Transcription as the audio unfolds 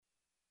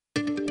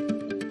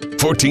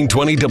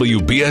1420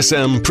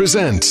 WBSM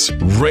presents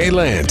Ray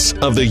Lance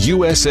of the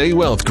USA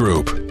Wealth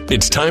Group.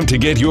 It's time to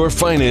get your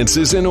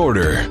finances in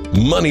order.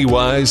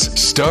 MoneyWise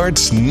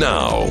starts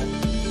now.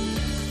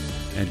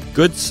 And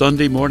good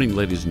Sunday morning,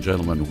 ladies and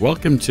gentlemen.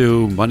 Welcome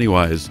to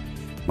MoneyWise.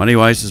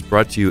 MoneyWise is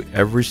brought to you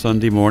every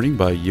Sunday morning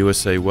by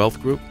USA Wealth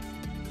Group.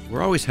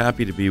 We're always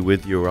happy to be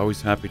with you. We're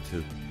always happy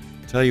to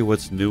tell you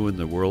what's new in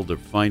the world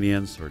of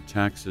finance or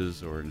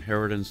taxes or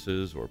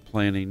inheritances or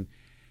planning.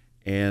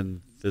 And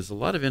there's a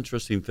lot of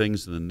interesting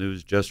things in the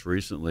news just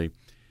recently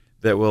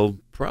that will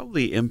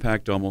probably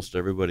impact almost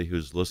everybody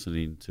who's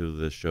listening to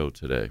this show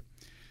today.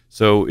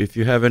 So if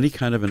you have any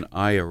kind of an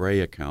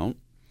IRA account,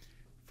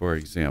 for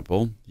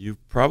example,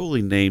 you've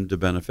probably named a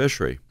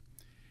beneficiary.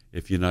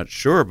 If you're not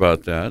sure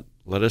about that,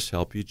 let us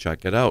help you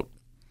check it out.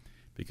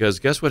 Because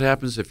guess what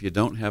happens if you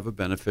don't have a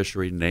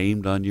beneficiary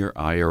named on your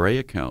IRA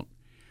account?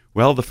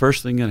 Well, the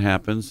first thing that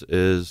happens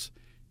is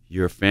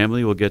your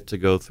family will get to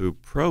go through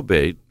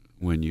probate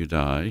when you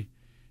die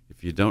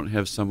if you don't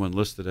have someone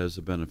listed as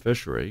a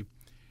beneficiary,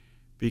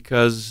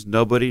 because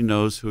nobody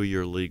knows who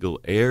your legal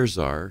heirs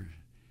are.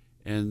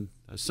 And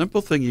a simple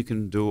thing you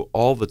can do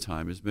all the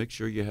time is make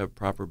sure you have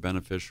proper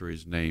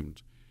beneficiaries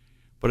named.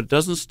 But it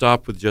doesn't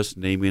stop with just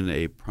naming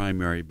a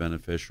primary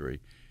beneficiary.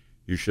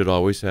 You should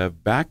always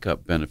have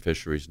backup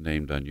beneficiaries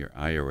named on your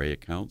IRA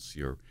accounts,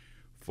 your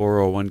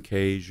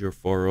 401ks, your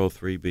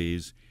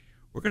 403bs.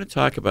 We're going to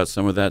talk about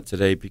some of that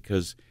today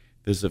because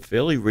there's a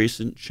fairly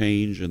recent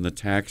change in the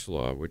tax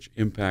law which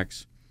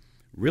impacts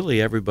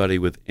really everybody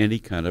with any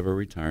kind of a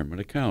retirement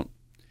account.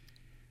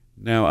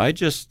 Now, I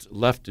just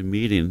left a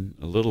meeting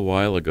a little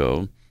while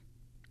ago,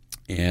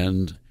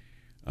 and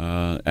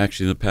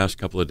actually in the past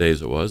couple of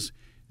days it was,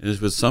 and it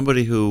was with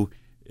somebody who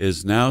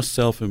is now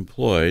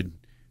self-employed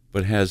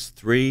but has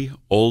 3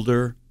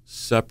 older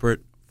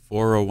separate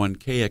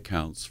 401k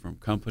accounts from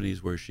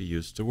companies where she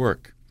used to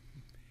work.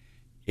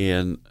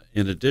 And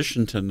in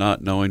addition to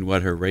not knowing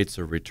what her rates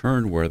of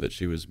return were that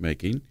she was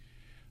making,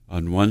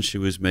 on one she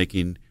was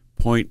making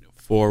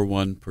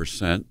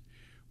 0.41%,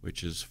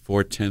 which is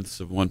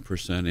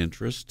 0.4%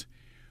 interest.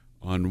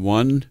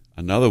 On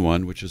another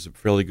one, which is a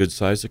fairly good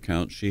size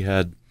account, she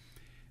had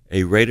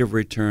a rate of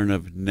return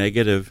of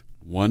negative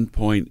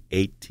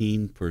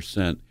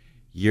 1.18%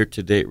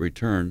 year-to-date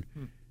return.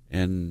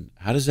 And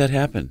how does that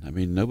happen? I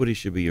mean, nobody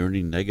should be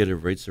earning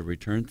negative rates of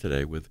return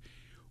today with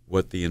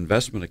what the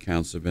investment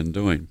accounts have been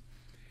doing.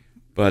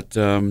 But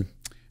the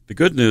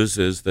good news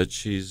is that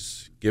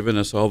she's given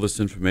us all this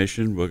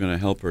information. We're going to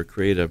help her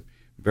create a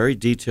very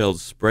detailed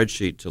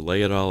spreadsheet to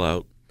lay it all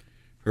out,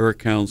 her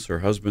accounts, her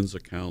husband's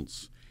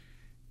accounts.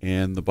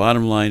 And the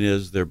bottom line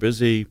is they're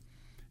busy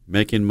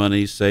making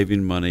money,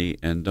 saving money,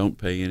 and don't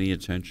pay any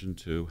attention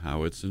to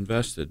how it's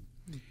invested.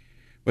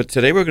 But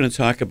today we're going to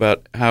talk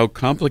about how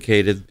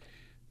complicated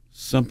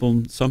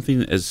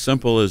something as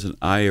simple as an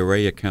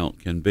IRA account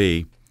can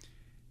be.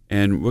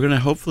 And we're going to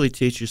hopefully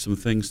teach you some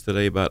things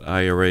today about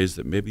IRAs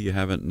that maybe you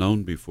haven't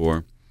known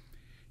before.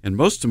 And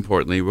most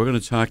importantly, we're going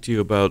to talk to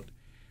you about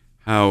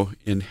how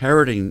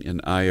inheriting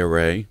an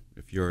IRA,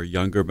 if you're a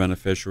younger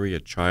beneficiary, a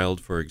child,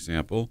 for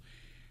example,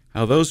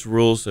 how those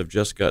rules have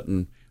just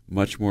gotten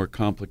much more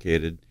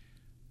complicated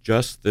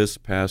just this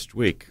past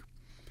week.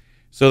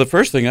 So the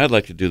first thing I'd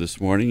like to do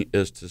this morning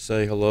is to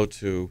say hello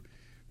to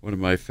one of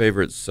my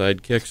favorite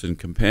sidekicks and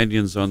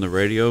companions on the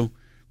radio,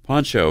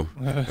 Poncho.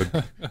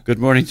 Good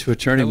morning to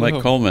Attorney Hello.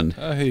 Mike Coleman.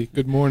 Hey,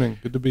 good morning.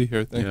 Good to be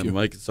here. Thank you.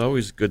 Mike, it's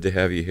always good to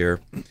have you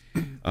here.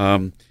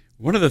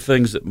 One of the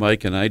things that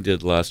Mike and I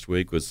did last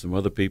week with some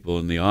other people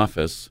in the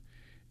office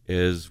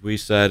is we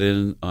sat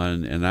in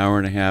on an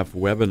hour-and-a-half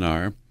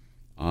webinar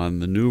on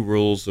the new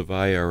rules of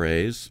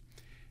IRAs,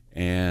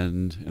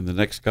 and in the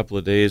next couple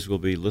of days we'll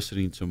be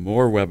listening to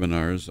more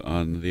webinars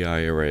on the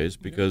IRAs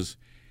because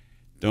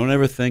don't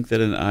ever think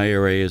that an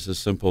IRA is a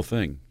simple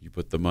thing. You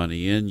put the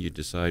money in, you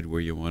decide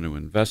where you want to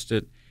invest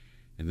it,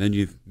 and then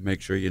you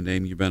make sure you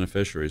name your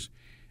beneficiaries.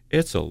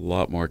 It's a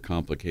lot more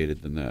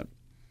complicated than that.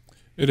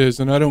 It is,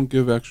 and I don't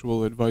give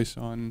actual advice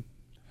on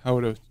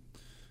how to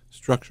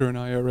structure an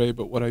IRA,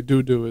 but what I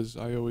do is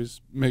I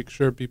always make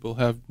sure people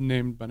have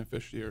named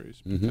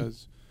beneficiaries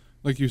because,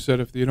 like you said,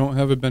 if you don't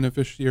have a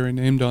beneficiary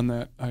named on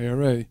that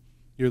IRA,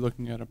 you're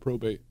looking at a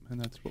probate, and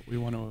that's what we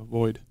want to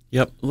avoid.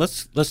 Yep.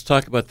 Let's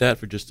talk about that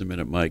for just a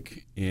minute,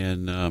 Mike.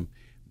 And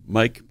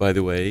Mike, by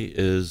the way,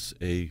 is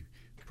a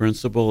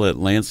principal at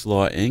Lance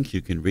Law, Inc.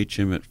 You can reach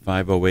him at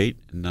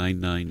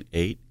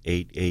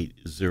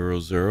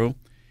 508-998-8800.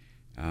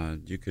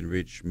 You can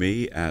reach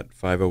me at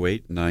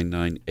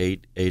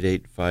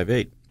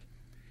 508-998-8858.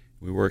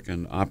 We work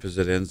on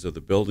opposite ends of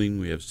the building.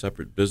 We have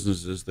separate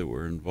businesses that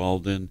we're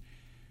involved in.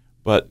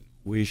 But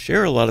we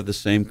share a lot of the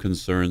same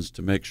concerns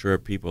to make sure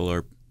people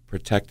are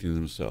protecting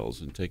themselves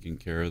and taking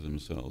care of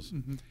themselves.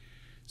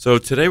 So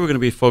today we're going to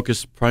be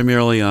focused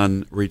primarily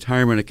on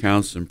retirement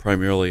accounts and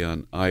primarily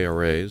on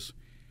IRAs.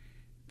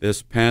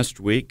 This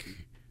past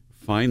week,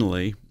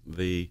 finally,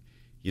 the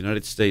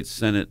United States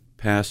Senate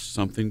passed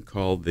something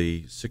called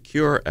the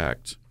Secure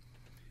Act.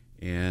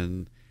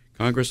 And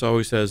Congress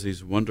always has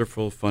these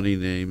wonderful, funny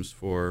names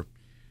for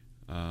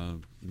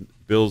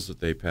bills that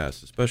they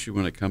pass, especially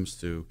when it comes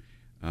to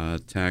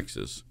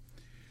taxes.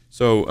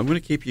 So I'm going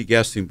to keep you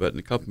guessing, but in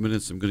a couple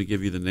minutes I'm going to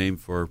give you the name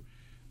for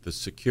the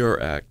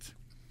Secure Act.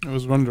 I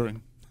was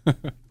wondering. All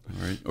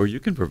right. Or you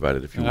can provide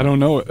it if you want. I don't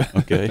know it.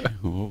 Okay.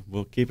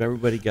 We'll keep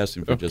everybody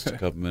guessing for just a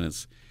couple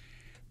minutes.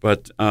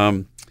 But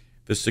the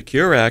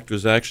Secure Act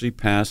was actually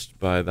passed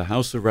by the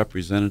House of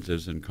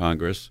Representatives in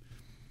Congress,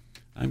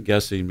 I'm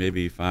guessing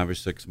maybe 5 or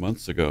 6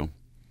 months ago.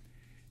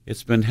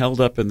 It's been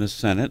held up in the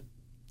Senate.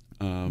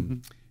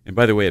 And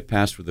by the way, it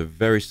passed with a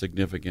very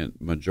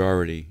significant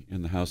majority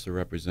in the House of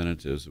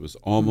Representatives. It was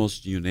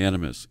almost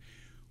unanimous.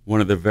 One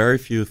of the very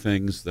few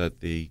things that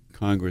the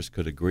Congress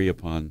could agree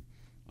upon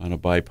on a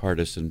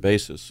bipartisan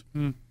basis.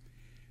 And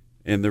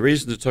the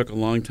reason it took a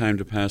long time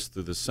to pass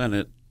through the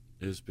Senate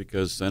is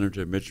because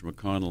Senator Mitch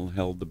McConnell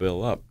held the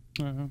bill up.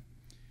 And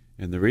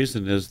the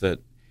reason is that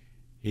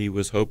he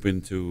was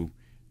hoping to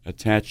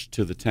attach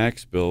to the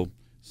tax bill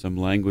some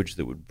language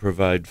that would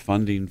provide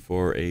funding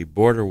for a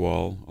border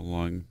wall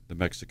along the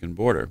Mexican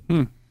border.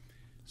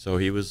 So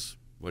he was,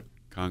 what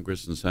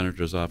Congress and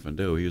senators often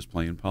do, he was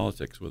playing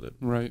politics with it.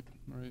 Right.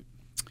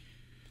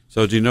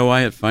 So do you know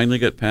why it finally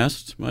got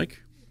passed,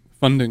 Mike?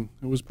 Funding.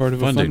 It was part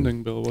of a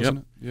funding bill, wasn't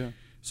it? Yeah.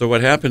 So what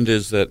happened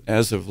is that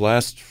as of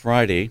last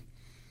Friday,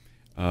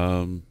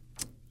 the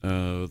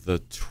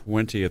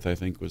 20th, I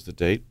think, was the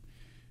date,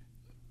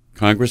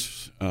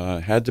 Congress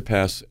had to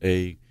pass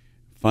a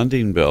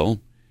funding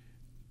bill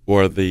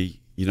or the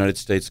United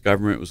States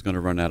government was going to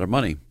run out of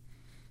money.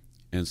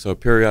 And so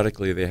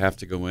periodically they have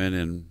to go in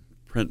and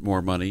print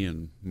more money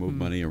and move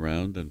money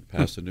around and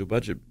pass a new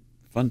budget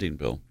funding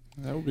bill.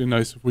 That would be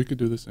nice if we could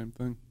do the same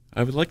thing.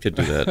 I would like to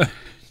do that.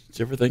 Did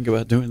you ever think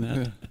about doing that?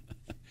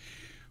 Yeah.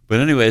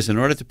 But anyways, in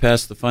order to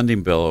pass the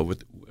funding bill,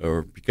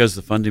 or because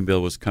the funding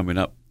bill was coming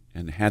up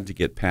and had to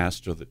get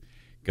passed or the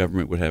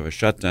government would have a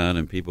shutdown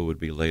and people would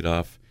be laid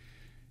off,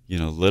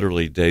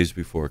 literally days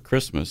before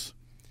Christmas,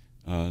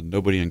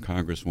 nobody in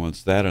Congress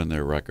wants that on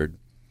their record.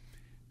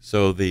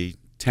 So the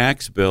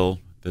tax bill,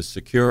 the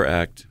Secure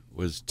Act,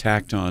 was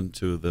tacked on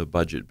to the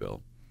budget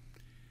bill.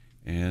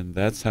 And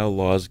that's how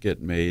laws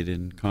get made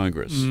in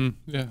Congress.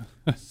 Yeah.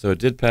 So it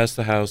did pass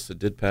the House. It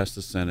did pass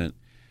the Senate.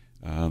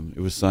 It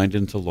was signed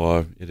into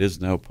law. It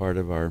is now part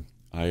of our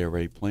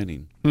IRA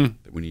planning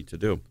that we need to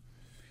do.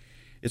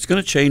 It's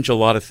going to change a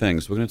lot of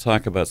things. We're going to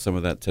talk about some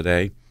of that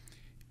today.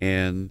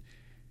 And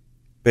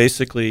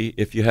basically,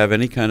 if you have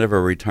any kind of a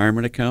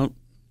retirement account,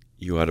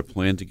 you ought to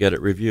plan to get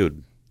it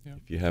reviewed. Yeah.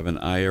 If you have an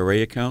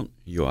IRA account,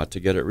 you ought to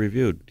get it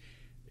reviewed.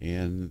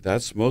 And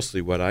that's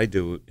mostly what I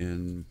do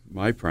in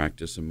my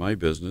practice, in my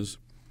business,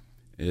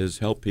 is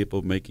help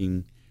people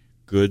making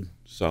good,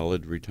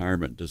 solid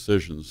retirement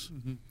decisions.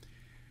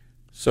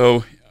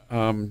 So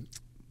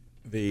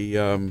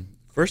the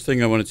first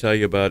thing I want to tell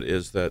you about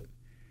is that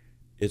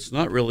it's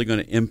not really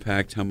going to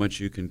impact how much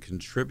you can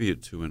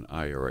contribute to an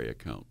IRA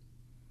account.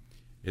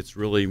 It's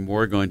really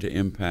more going to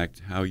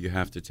impact how you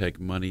have to take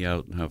money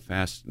out and how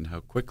fast and how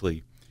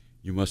quickly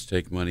you must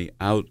take money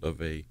out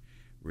of a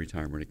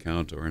retirement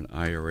account or an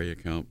IRA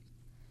account.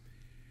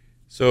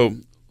 So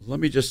let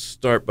me just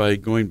start by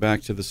going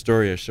back to the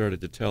story I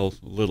started to tell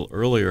a little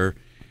earlier.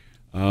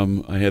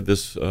 I had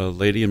this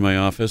lady in my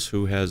office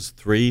who has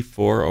 3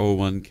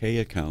 401k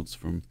accounts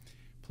from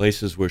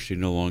places where she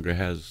no longer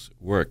has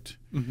worked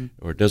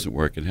or doesn't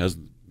work and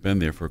hasn't been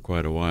there for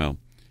quite a while.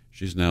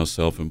 She's now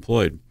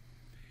self-employed.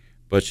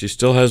 But she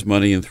still has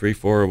money in 3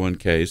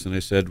 401ks, and I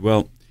said,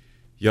 well,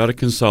 you ought to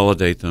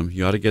consolidate them.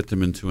 You ought to get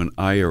them into an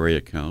IRA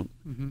account.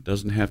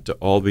 Doesn't have to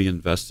all be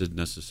invested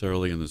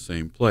necessarily in the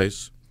same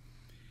place.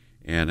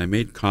 And I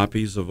made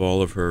copies of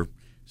all of her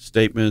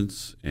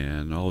statements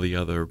and all the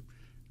other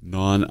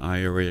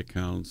non-IRA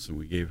accounts, and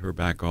we gave her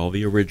back all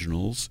the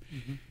originals.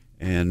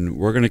 And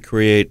we're going to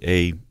create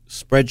a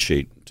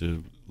spreadsheet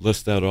to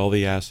list out all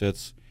the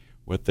assets,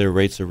 what their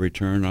rates of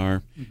return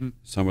are.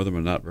 Some of them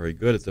are not very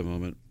good at the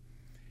moment.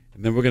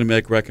 And then we're going to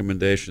make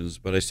recommendations.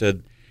 But I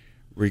said,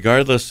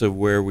 regardless of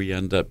where we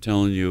end up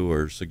telling you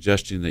or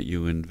suggesting that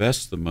you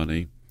invest the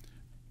money,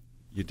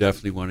 you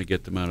definitely want to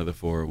get them out of the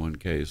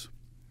 401ks.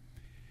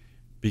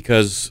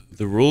 Because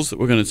the rules that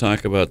we're going to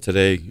talk about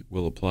today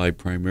will apply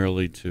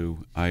primarily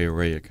to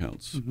IRA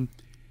accounts.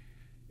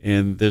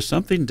 And there's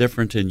something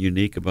different and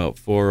unique about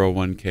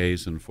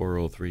 401ks and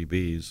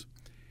 403bs.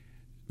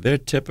 They're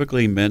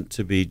typically meant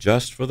to be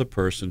just for the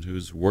person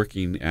who's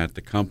working at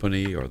the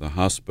company or the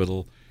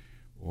hospital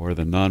or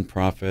the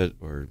nonprofit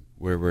or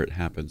wherever it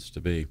happens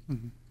to be.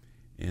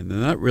 And they're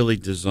not really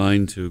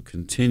designed to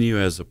continue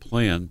as a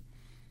plan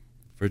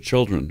for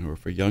children or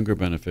for younger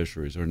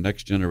beneficiaries or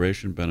next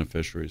generation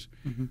beneficiaries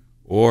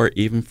or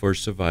even for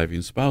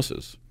surviving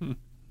spouses.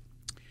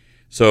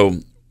 So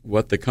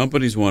what the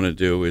companies want to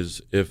do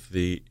is if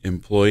the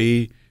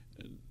employee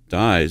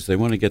dies, they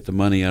want to get the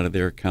money out of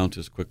their account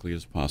as quickly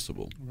as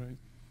possible. Right.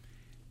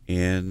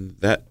 And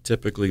that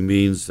typically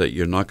means that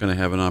you're not going to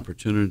have an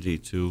opportunity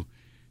to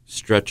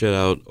stretch it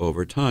out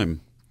over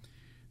time.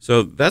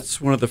 So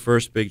that's one of the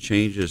first big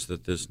changes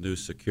that this new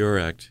Secure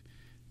Act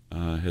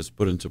has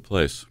put into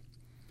place.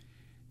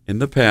 In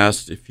the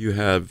past, if you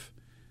have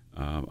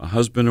a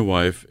husband or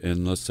wife,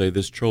 and let's say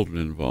there's children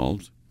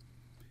involved,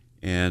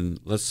 and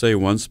let's say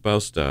one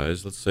spouse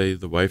dies, let's say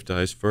the wife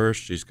dies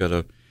first, she's got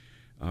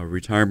a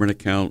retirement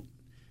account.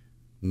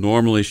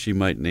 Normally she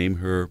might name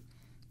her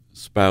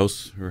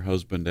spouse, her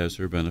husband, as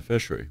her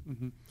beneficiary.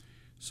 Mm-hmm.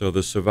 So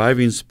the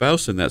surviving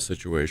spouse in that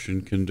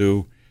situation can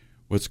do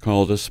what's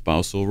called a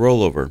spousal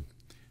rollover.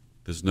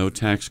 There's no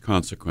tax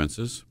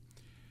consequences,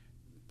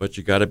 but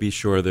you got to be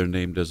sure they're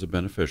named as a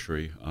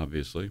beneficiary,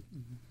 obviously.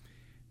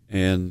 Mm-hmm.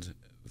 And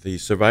the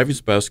surviving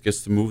spouse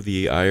gets to move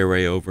the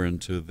IRA over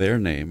into their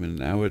name, and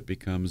now it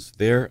becomes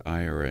their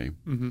IRA.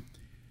 Mm-hmm.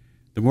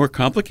 The more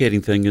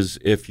complicating thing is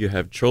if you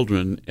have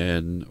children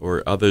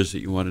or others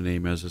that you want to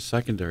name as a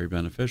secondary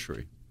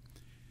beneficiary.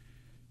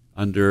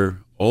 Under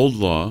old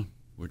law,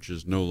 which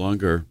is no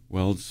longer,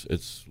 well,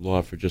 it's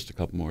law for just a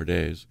couple more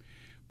days,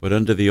 but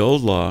under the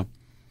old law,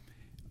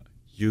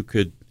 you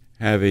could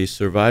have a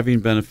surviving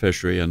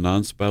beneficiary, a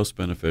non-spouse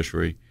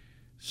beneficiary,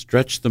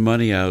 stretch the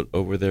money out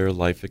over their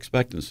life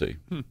expectancy.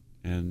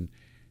 And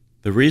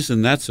the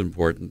reason that's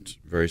important,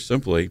 very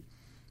simply,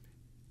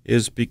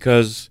 is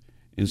because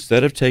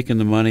instead of taking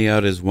the money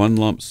out as one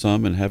lump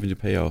sum and having to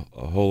pay a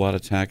whole lot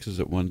of taxes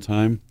at one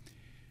time,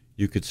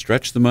 you could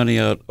stretch the money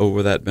out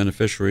over that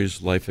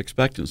beneficiary's life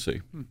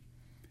expectancy.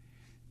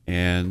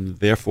 And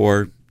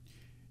therefore,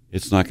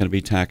 it's not going to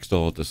be taxed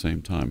all at the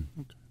same time.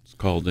 Okay. It's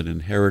called an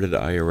inherited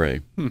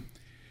IRA.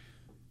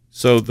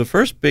 So the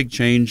first big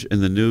change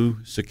in the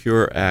new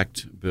Secure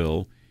Act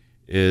bill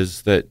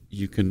is that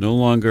you can no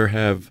longer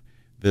have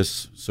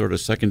this sort of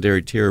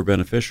secondary tier of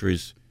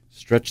beneficiaries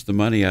stretch the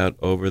money out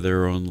over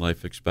their own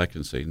life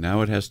expectancy.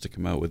 Now it has to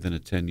come out within a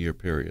 10-year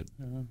period.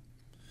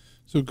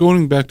 So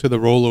going back to the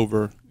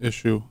rollover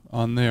issue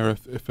on there,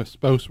 if a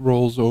spouse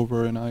rolls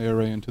over an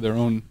IRA into their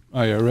own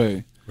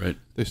IRA, right,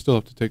 they still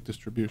have to take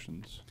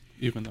distributions,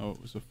 even though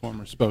it was a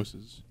former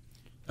spouse's.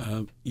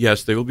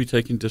 Yes, they will be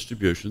taking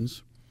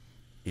distributions,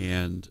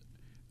 and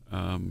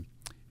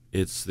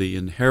it's the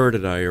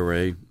inherited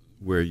IRA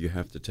where you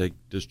have to take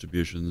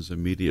distributions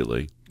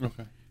immediately.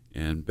 Okay.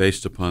 And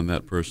based upon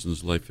that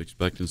person's life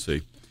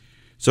expectancy.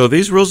 So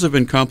these rules have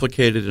been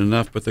complicated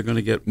enough, but they're going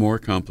to get more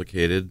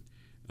complicated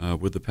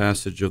with the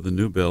passage of the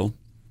new bill.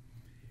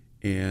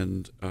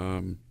 And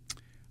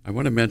I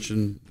want to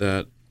mention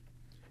that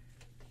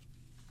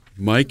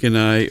Mike and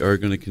I are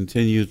going to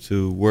continue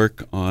to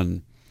work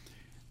on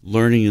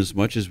learning as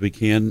much as we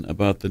can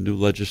about the new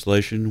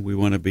legislation. We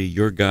want to be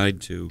your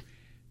guide to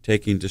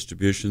taking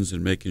distributions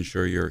and making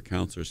sure your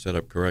accounts are set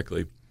up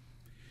correctly.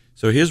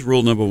 So here's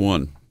rule number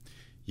one.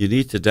 You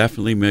need to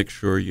definitely make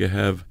sure you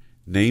have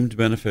named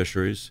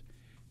beneficiaries,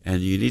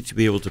 and you need to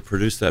be able to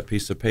produce that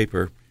piece of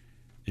paper,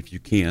 if you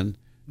can,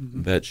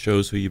 that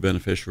shows who your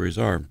beneficiaries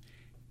are.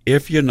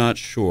 If you're not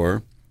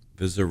sure,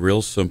 there's a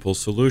real simple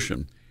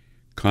solution.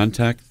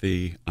 Contact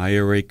the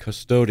IRA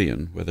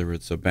custodian, whether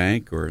it's a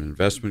bank or an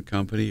investment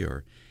company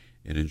or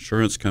an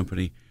insurance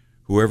company,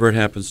 whoever it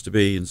happens to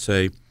be, and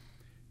say,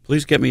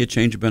 please get me a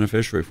change of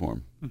beneficiary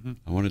form.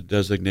 I want to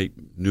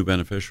designate new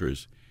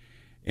beneficiaries.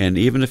 And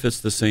even if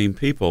it's the same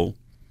people,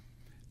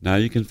 now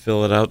you can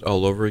fill it out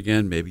all over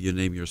again. Maybe you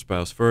name your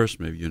spouse first,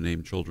 maybe you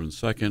name children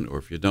second, or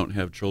if you don't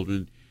have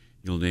children,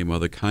 you'll name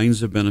other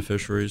kinds of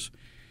beneficiaries.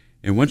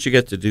 And once you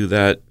get to do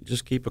that,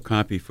 just keep a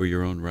copy for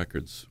your own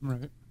records.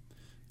 Right.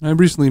 I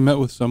recently met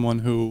with someone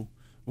who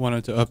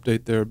wanted to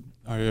update their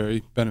IRA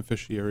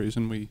beneficiaries,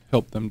 and we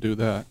helped them do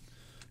that.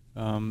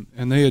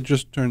 And they had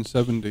just turned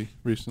 70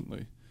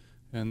 recently,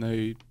 and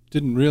they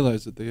didn't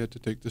realize that they had to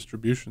take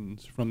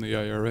distributions from the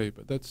IRA,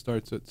 but that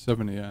starts at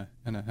 70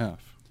 and a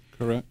half,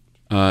 correct?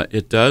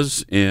 It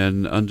does,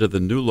 and under the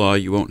new law,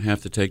 you won't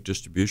have to take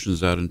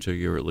distributions out until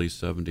you're at least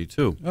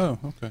 72. Oh,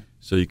 okay.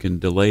 So you can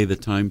delay the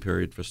time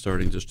period for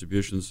starting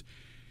distributions.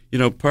 You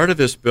know, part of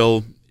this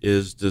bill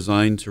is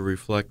designed to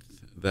reflect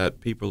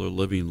that people are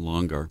living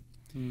longer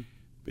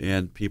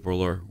and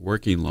people are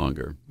working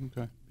longer.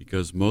 Okay.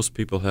 Because most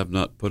people have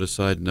not put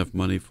aside enough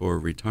money for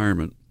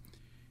retirement,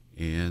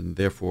 and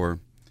therefore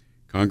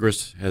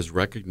Congress has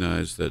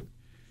recognized that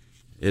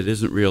it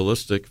isn't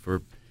realistic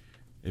for,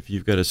 if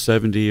you've got a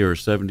 70 or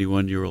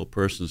 71-year-old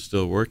person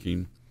still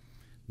working,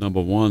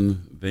 number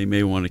one, they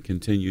may want to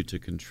continue to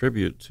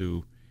contribute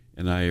to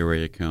an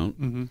IRA account,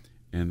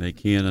 and they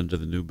can under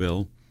the new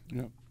bill.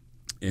 Yep.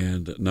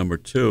 And number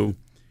two,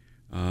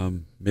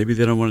 maybe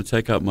they don't want to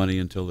take out money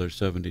until they're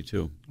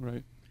 72.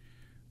 Right.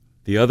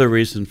 The other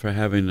reason for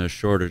having a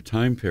shorter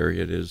time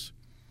period is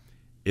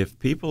if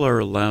people are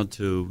allowed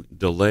to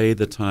delay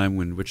the time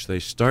in which they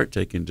start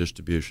taking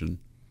distribution,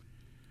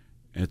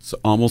 it's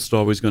almost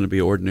always going to be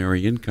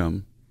ordinary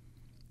income.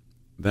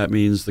 That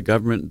means the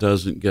government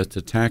doesn't get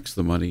to tax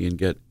the money and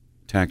get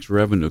tax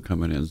revenue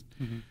coming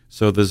in.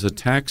 So there's a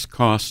tax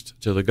cost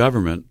to the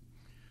government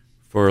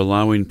for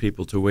allowing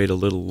people to wait a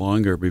little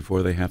longer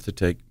before they have to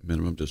take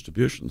minimum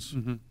distributions.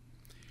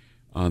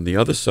 On the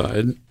other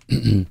side,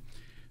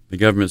 The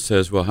government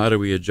says, well, how do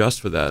we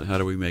adjust for that? How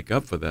do we make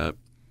up for that?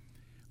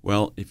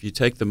 Well, if you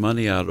take the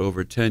money out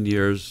over 10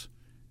 years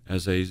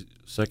as a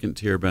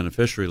second-tier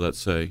beneficiary, let's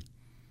say,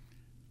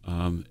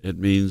 it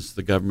means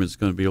the government's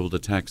going to be able to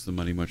tax the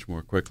money much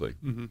more quickly.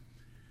 Mm-hmm.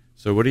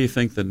 So what do you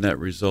think the net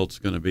result's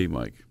going to be,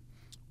 Mike?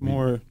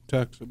 More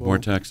taxable. More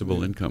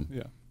taxable income.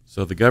 Yeah.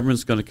 So the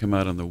government's going to come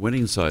out on the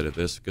winning side of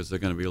this because they're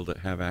going to be able to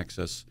have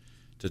access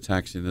to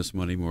taxing this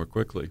money more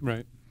quickly.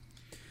 Right.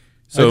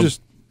 So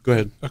go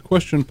ahead. A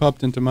question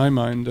popped into my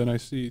mind, and I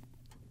see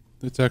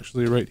it's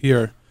actually right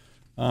here.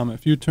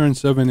 If you turn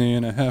 70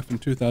 and a half in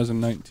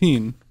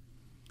 2019,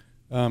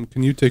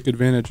 can you take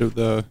advantage of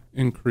the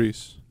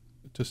increase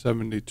to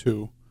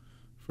 72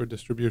 for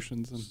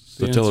distributions? And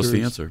So tell us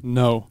the answer.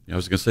 No. I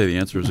was going to say the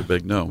answer is a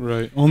big no.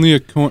 Right. Only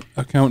account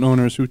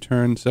owners who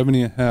turn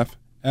 70 and a half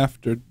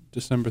after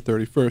December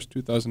 31st,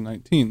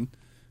 2019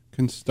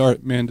 can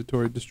start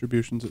mandatory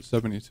distributions at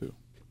 72.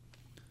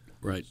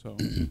 Right. So,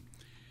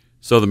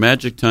 So the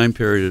magic time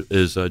period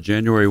is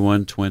January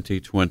 1,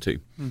 2020.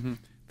 mm-hmm.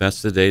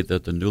 That's the date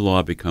that the new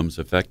law becomes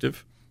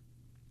effective.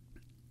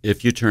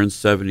 If you turn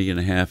 70 and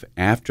a half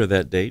after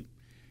that date,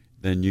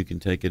 then you can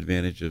take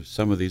advantage of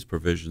some of these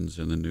provisions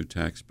in the new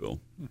tax bill.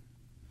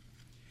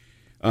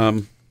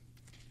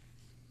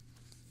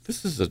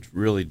 This is a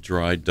really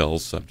dry, dull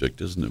subject,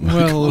 isn't it, Michael?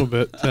 Well, a little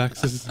bit.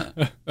 Taxes.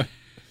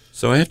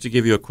 So I have to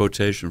give you a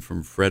quotation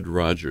from Fred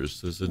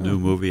Rogers. There's a new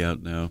movie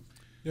out now.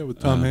 Yeah, with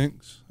Tom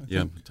Hanks. I Yeah,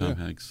 think. Tom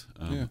Hanks.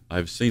 Yeah.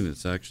 I've seen it.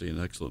 It's actually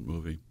an excellent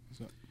movie.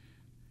 So-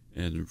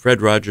 And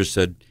Fred Rogers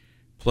said,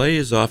 play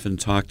is often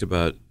talked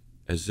about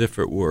as if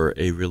it were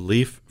a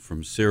relief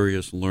from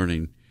serious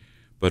learning.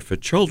 But for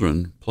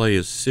children, play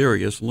is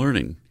serious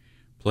learning.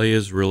 Play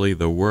is really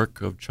the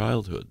work of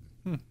childhood.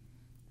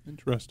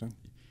 Interesting.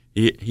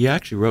 He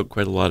actually wrote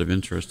quite a lot of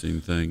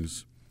interesting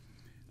things.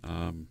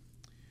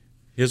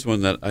 Here's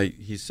one that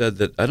he said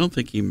that I don't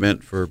think he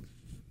meant for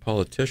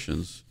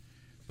politicians,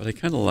 but I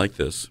kind of like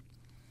this.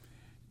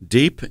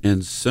 Deep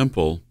and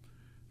simple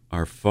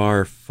are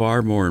far,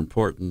 far more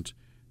important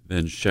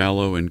than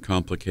shallow and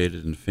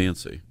complicated and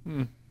fancy.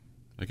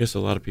 I guess a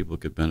lot of people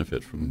could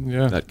benefit from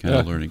that kind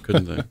of learning,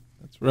 couldn't they?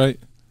 That's right.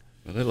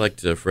 But I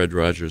liked Fred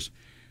Rogers.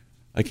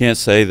 I can't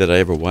say that I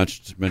ever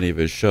watched many of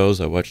his shows.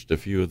 I watched a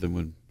few of them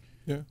when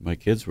my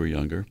kids were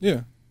younger.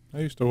 Yeah, I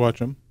used to watch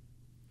them.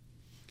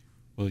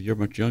 Well, you're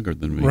much younger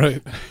than me.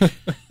 Right.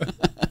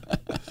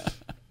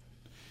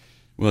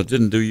 Well, it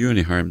didn't do you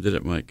any harm, did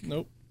it, Mike?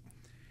 Nope.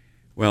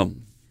 Well,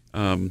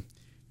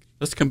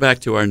 let's come back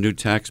to our new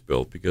tax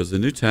bill, because the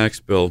new tax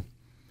bill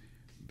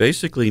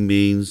basically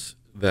means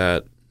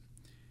that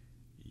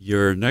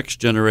your next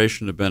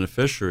generation of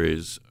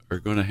beneficiaries are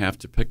going to have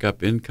to pick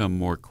up income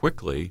more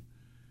quickly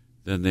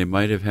than they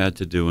might have had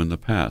to do in the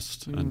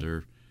past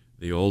under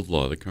the old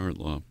law, the current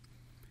law.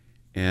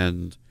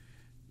 And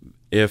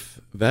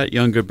if that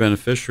younger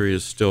beneficiary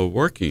is still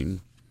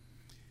working,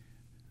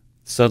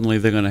 suddenly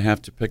they're going to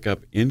have to pick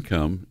up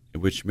income,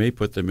 which may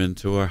put them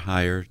into a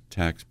higher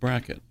tax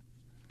bracket.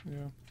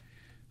 Yeah.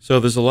 So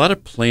there's a lot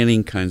of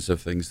planning kinds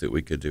of things that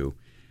we could do.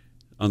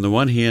 On the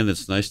one hand,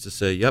 it's nice to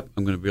say, yep,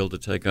 I'm going to be able to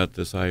take out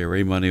this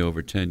IRA money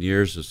over 10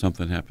 years. If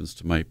something happens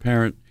to my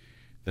parent,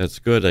 that's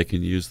good. I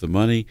can use the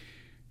money.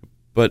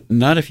 But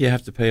not if you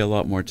have to pay a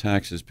lot more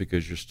taxes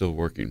because you're still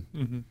working.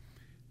 Mm-hmm.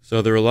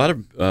 So there are a lot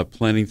of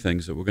planning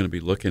things that we're going to be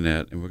looking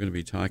at and we're going to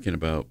be talking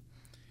about.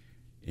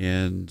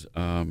 And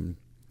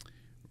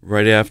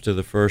right after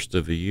the first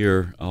of the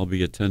year, I'll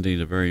be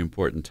attending a very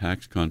important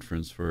tax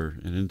conference for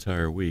an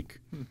entire week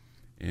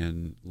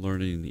and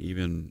learning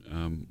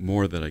even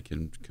more that I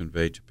can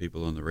convey to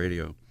people on the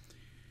radio.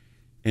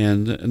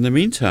 And in the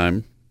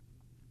meantime,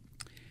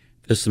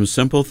 there's some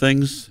simple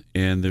things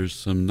and there's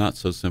some not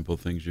so simple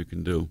things you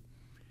can do.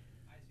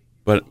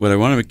 But what I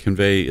want to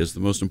convey is the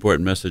most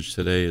important message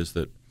today is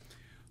that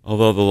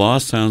although the law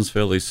sounds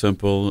fairly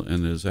simple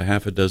and there's a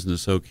half a dozen or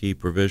so key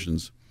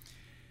provisions,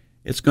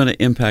 it's going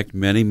to impact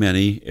many,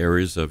 many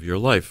areas of your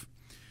life.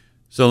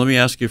 So let me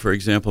ask you, for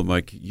example,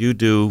 Mike, you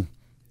do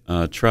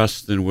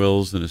trusts and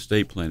wills and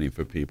estate planning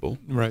for people.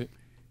 Right.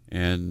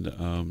 And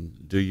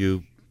do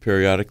you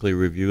periodically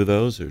review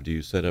those, or do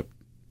you set up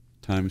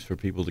times for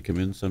people to come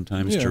in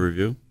sometimes to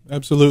review?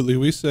 Absolutely.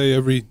 We say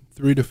every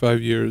 3 to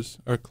 5 years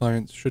our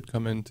clients should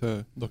come in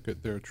to look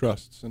at their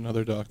trusts and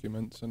other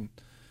documents, and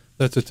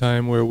that's a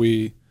time where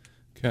we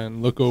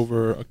can look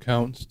over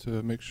accounts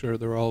to make sure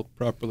they're all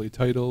properly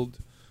titled.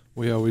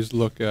 We always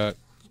look at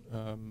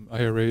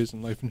IRAs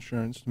and life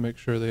insurance to make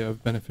sure they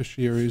have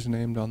beneficiaries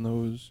named on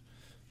those.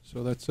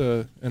 So that's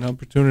an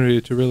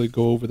opportunity to really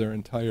go over their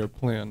entire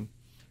plan,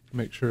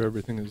 make sure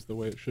everything is the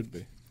way it should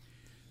be.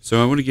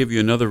 So I want to give you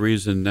another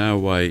reason now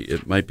why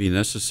it might be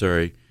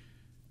necessary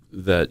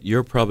that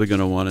you're probably going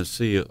to want to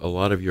see a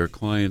lot of your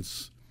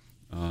clients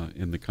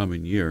in the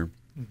coming year,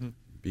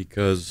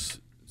 because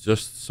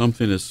just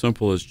something as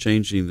simple as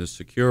changing the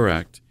Secure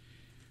Act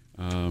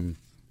and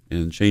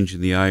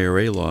changing the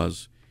IRA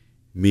laws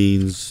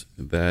means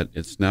that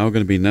it's now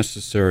going to be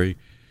necessary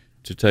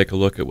to take a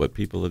look at what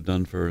people have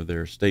done for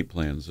their estate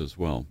plans as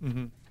well.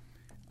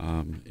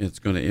 It's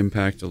going to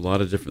impact a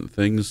lot of different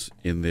things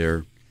in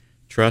their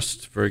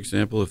trust, for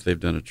example, if they've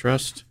done a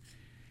trust.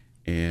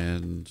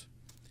 And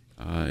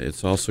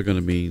it's also going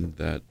to mean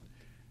that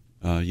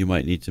you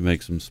might need to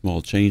make some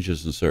small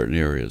changes in certain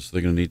areas.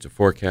 They're going to need to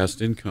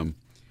forecast income.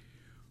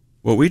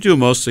 What we do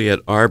mostly at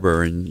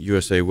Arbor and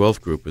USA Wealth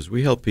Group is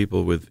we help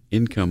people with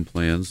income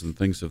plans and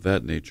things of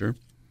that nature.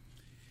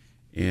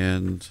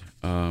 And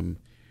the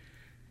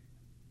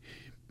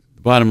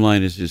bottom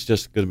line is it's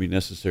just going to be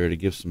necessary to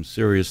give some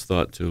serious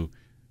thought to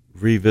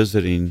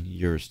revisiting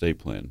your estate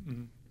plan.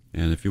 Mm-hmm.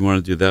 And if you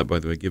want to do that, by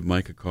the way, give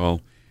Mike a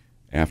call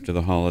after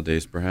the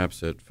holidays,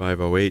 perhaps at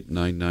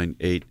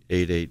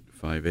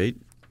 508-998-8858.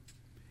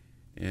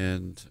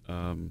 And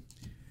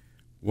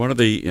one of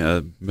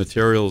the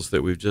materials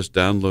that we've just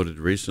downloaded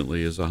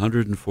recently is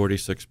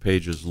 146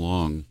 pages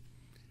long,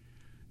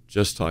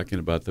 just talking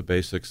about the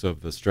basics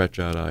of the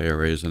stretch-out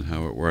IRAs and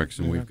how it works,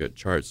 and we've got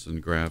charts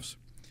and graphs.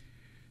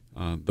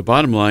 The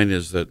bottom line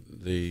is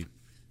that the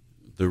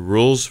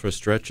rules for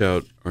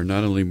stretch-out are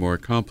not only more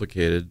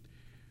complicated,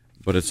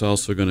 but it's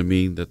also going to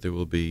mean that there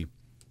will be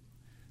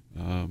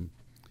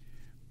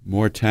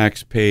more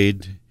tax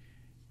paid.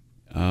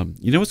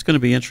 You know what's going to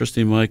be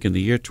interesting, Mike? In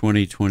the year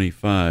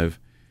 2025,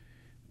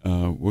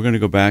 we're going to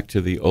go back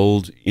to the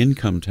old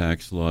income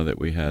tax law that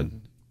we had. Mm-hmm.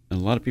 And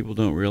a lot of people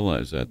don't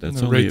realize that.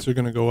 That's rates are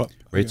going to go up.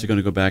 Rates are going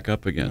to go back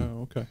up again.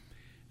 Oh, okay.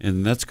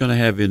 And that's going to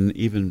have an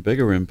even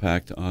bigger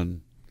impact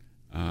on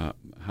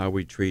how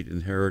we treat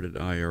inherited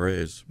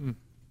IRAs. Mm.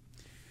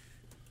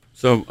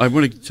 So I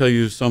want to tell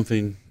you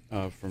something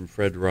from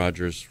Fred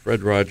Rogers.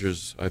 Fred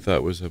Rogers, I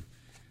thought, was a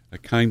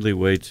kindly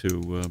way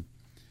to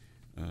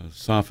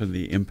soften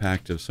the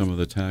impact of some of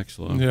the tax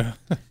law. Yeah.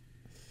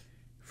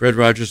 Fred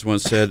Rogers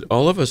once said,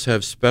 "All of us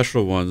have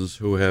special ones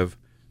who have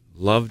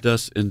loved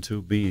us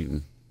into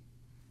being."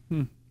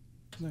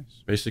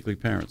 Nice. Basically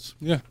parents.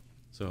 Yeah.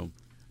 So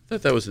I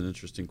thought that was an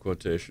interesting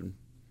quotation.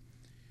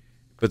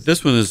 But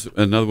this one is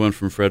another one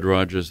from Fred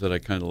Rogers that I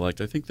kind of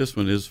liked. I think this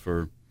one is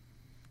for,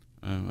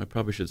 I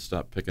probably should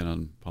stop picking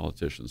on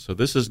politicians. So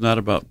this is not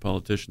about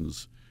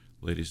politicians,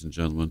 ladies and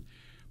gentlemen,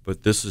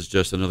 but this is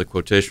just another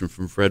quotation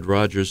from Fred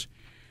Rogers.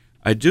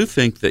 "I do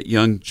think that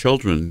young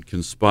children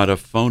can spot a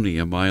phony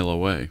a mile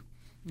away."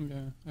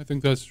 Yeah, I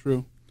think that's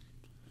true.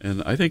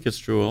 And I think it's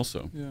true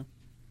also. Yeah.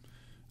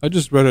 I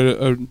just read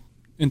an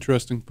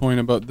interesting point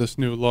about this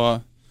new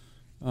law.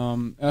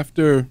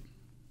 After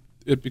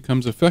it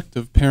becomes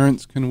effective,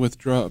 parents can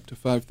withdraw up to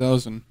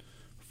 $5,000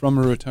 from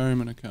a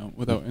retirement account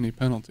without any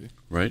penalty.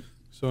 Right.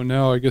 So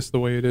now I guess the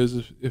way it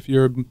is, if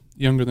you're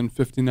younger than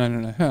 59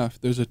 and a half,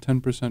 there's a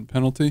 10%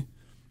 penalty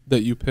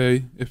that you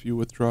pay if you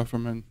withdraw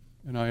from an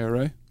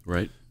IRA.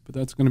 Right. But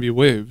that's going to be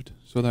waived.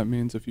 So that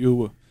means if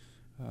you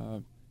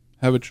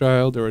have a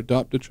child or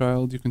adopt a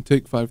child, you can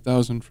take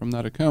 $5,000 from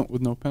that account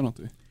with no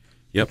penalty.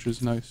 Yep. Which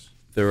is nice.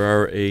 There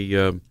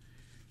are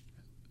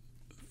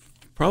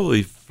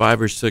probably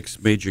 5 or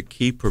 6 major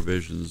key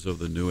provisions of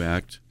the new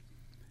act,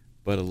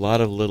 but a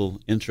lot of little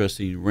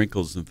interesting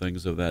wrinkles and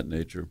things of that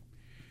nature.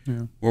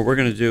 Yeah. What we're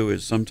going to do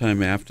is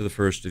sometime after the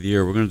first of the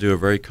year, we're going to do a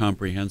very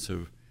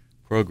comprehensive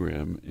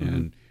program,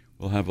 and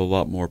we'll have a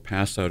lot more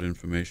pass-out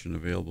information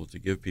available to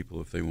give people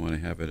if they want to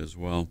have it as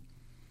well.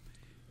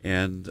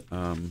 And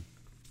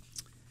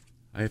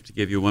I have to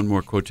give you one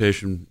more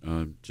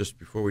quotation just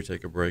before we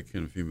take a break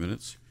in a few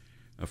minutes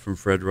from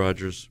Fred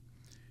Rogers.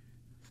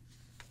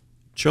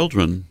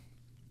 "Children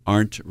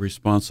aren't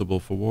responsible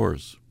for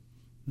wars."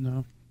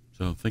 No.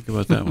 So think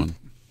about that one.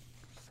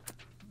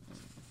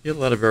 He had a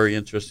lot of very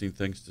interesting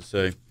things to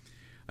say.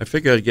 I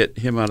figured I'd get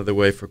him out of the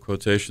way for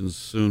quotations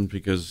soon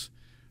because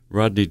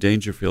Rodney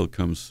Dangerfield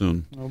comes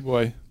soon. Oh,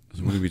 boy. So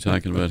we're going to be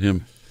talking about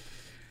him.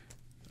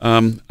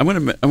 I'm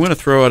going to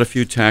throw out a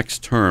few tax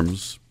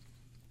terms,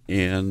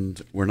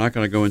 and we're not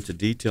going to go into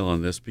detail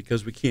on this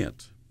because we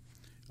can't.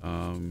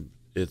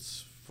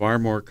 It's far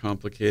more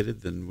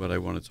complicated than what I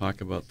want to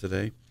talk about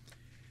today.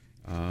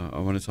 I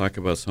want to talk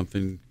about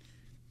something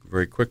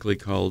very quickly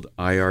called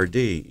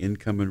IRD,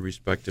 income in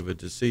respect of a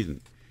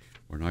decedent.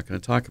 We're not going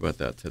to talk about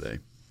that today.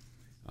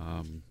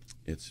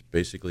 It's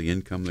basically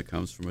income that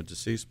comes from a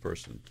deceased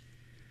person.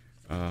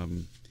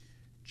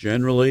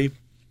 Generally,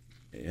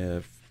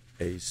 if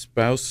a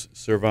spouse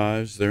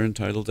survives, they're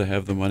entitled to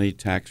have the money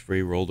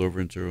tax-free rolled over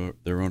into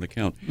their own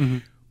account. Mm-hmm.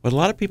 What a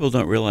lot of people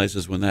don't realize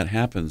is when that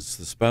happens,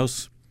 the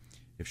spouse,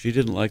 if she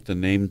didn't like the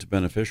named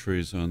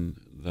beneficiaries on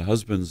the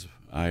husband's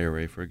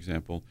IRA, for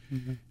example,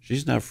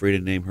 she's now free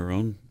to name her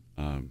own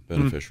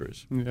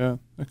beneficiaries. Yeah,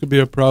 that could be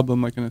a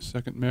problem, like in a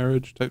second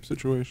marriage type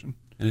situation.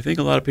 And I think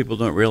a lot of people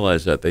don't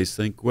realize that. They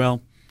think,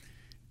 well,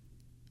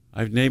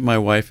 I've named my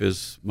wife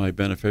as my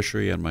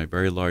beneficiary on my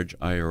very large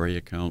IRA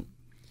account.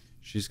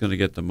 She's going to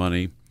get the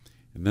money,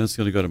 and then it's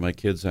going to go to my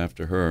kids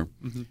after her.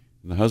 Mm-hmm.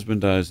 And the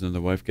husband dies, and then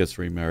the wife gets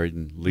remarried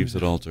and leaves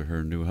it all to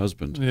her new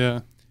husband.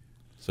 Yeah.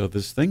 So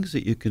there's things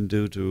that you can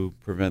do to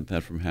prevent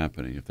that from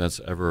happening, if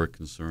that's ever a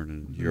concern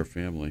in your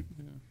family.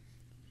 Yeah.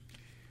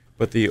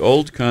 But the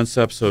old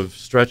concepts of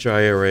stretch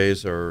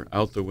IRAs are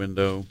out the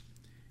window,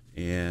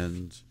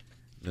 and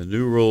the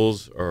new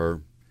rules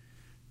are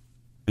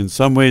in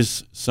some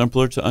ways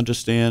simpler to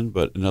understand,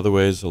 but in other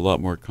ways a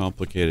lot more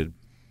complicated.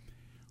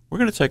 We're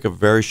going to take a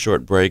very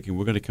short break, and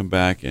we're going to come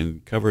back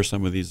and cover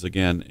some of these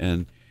again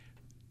and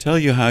tell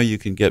you how you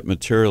can get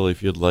material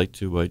if you'd like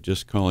to by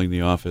just calling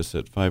the office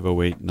at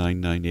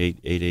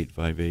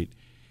 508-998-8858.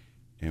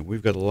 And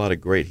we've got a lot of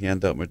great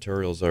handout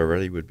materials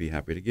already we'd be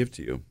happy to give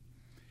to you.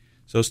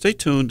 So stay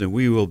tuned, and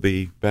we will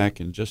be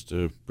back in just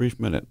a brief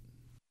minute.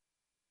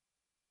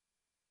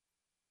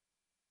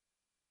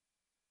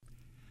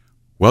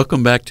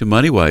 Welcome back to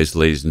MoneyWise,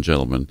 ladies and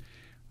gentlemen.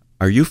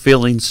 Are you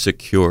feeling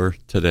secure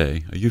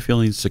today? Are you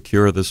feeling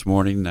secure this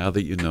morning now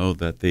that you know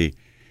that the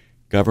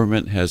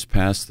government has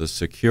passed the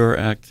Secure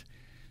Act?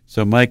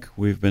 So, Mike,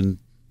 we've been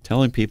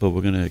telling people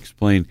we're going to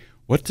explain,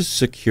 what does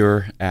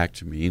Secure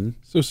Act mean?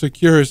 So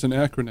SECURE is an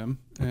acronym,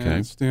 and Okay.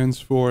 it stands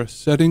for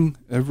Setting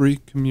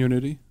Every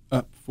Community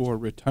Up for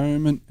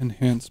Retirement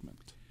Enhancement.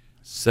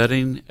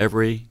 Setting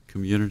every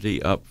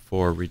community up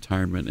for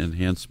retirement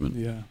enhancement.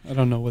 Yeah, I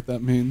don't know what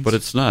that means. But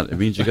it's not. It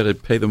means you got to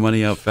pay the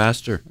money out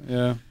faster.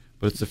 Yeah,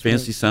 But it's a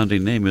fancy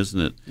sounding name,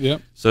 isn't it?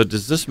 yep. So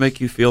does this make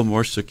you feel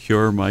more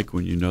secure, Mike,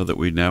 when you know that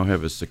we now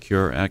have a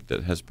Secure Act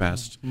that has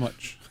passed?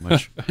 Much.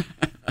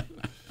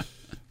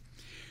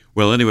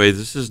 Well, anyway,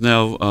 this is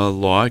now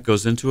law. It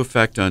goes into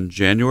effect on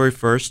January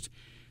 1st,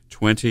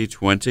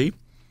 2020.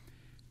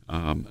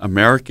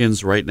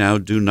 Americans right now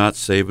do not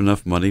save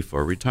enough money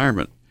for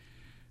retirement.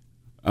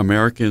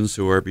 Americans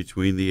who are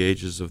between the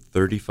ages of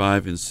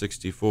 35 and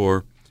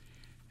 64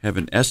 have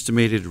an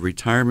estimated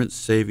retirement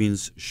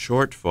savings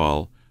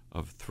shortfall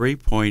of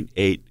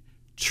 $3.8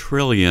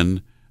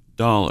 trillion.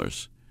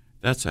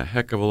 That's a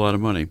heck of a lot of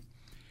money.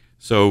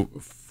 So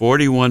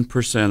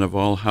 41% of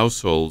all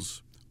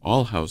households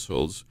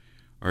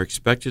are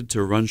expected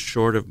to run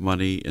short of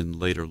money in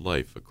later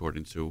life,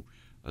 according to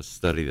a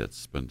study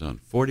that's been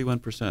done.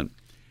 41%.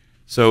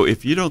 So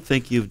if you don't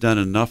think you've done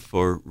enough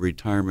for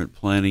retirement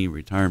planning,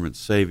 retirement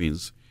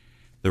savings,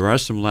 there are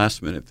some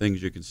last-minute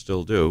things you can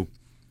still do.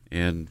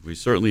 And we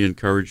certainly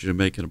encourage you to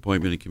make an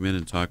appointment and come in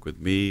and talk with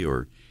me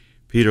or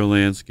Peter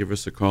Lance. Give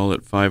us a call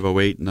at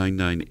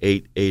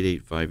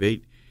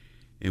 508-998-8858.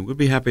 And we'll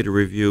be happy to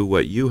review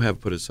what you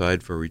have put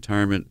aside for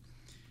retirement.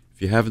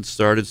 If you haven't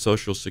started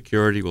Social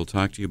Security, we'll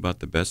talk to you about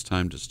the best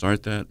time to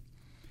start that.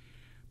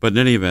 But in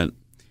any event,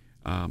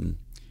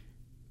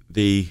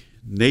 the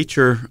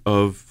nature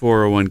of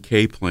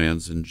 401k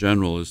plans in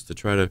general is to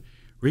try to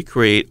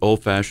recreate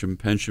old-fashioned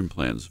pension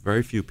plans.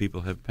 Very few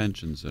people have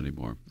pensions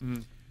anymore.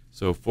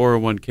 So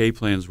 401k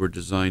plans were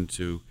designed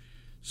to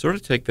sort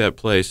of take that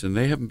place, and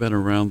they haven't been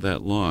around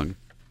that long.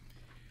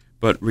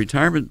 But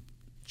retirement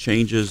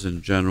changes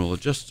in general are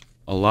just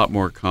a lot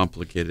more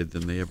complicated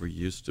than they ever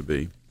used to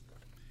be.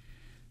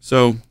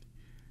 So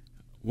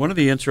one of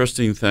the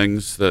interesting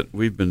things that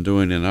we've been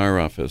doing in our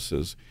office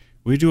is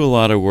we do a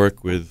lot of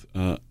work with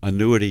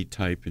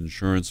annuity-type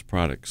insurance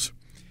products.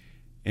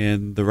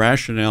 And the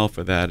rationale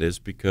for that is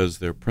because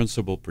they're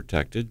principal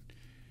protected,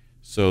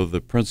 so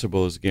the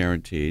principal is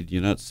guaranteed.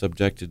 You're not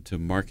subjected to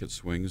market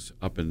swings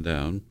up and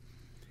down.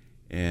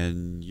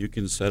 And you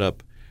can set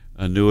up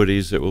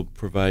annuities that will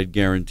provide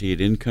guaranteed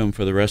income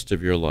for the rest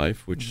of your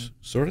life, which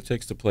sort of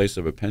takes the place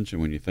of a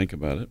pension when you think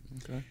about it.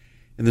 Okay.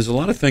 And there's a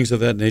lot of things of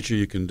that nature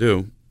you can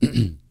do.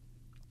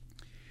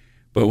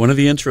 But one of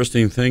the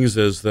interesting things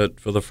is that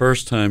for the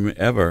first time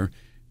ever,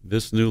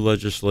 this new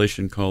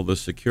legislation called the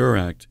Secure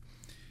Act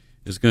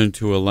is going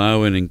to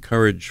allow and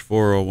encourage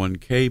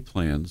 401k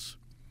plans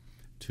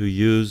to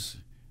use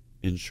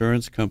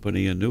insurance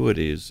company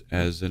annuities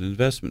as an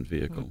investment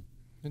vehicle.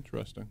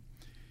 Interesting.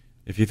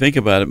 If you think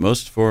about it,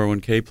 most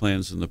 401k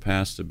plans in the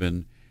past have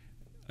been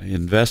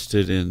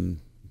invested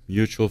in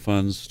mutual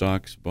funds,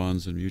 stocks,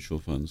 bonds, and mutual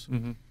funds,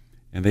 and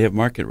they have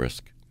market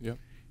risk. Yep.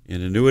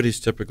 And annuities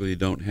typically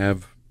don't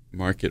have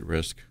market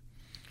risk.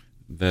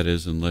 That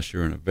is, unless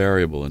you're in a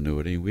variable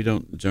annuity. We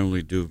don't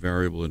generally do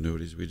variable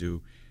annuities. We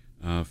do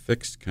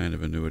fixed kind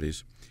of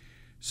annuities.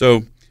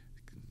 So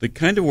the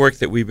kind of work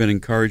that we've been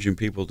encouraging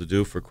people to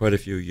do for quite a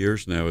few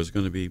years now is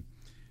going to be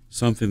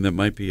something that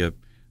might be a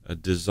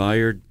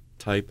desired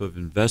type of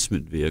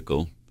investment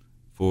vehicle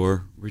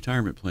for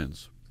retirement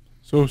plans.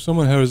 So if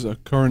someone has a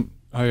current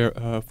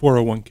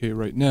 401k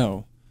right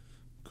now,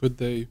 could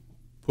they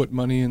put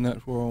money in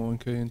that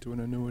 401k into an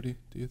annuity,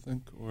 do you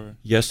think? Or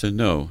Yes and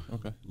no.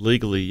 okay.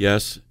 Legally,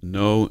 yes,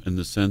 no, in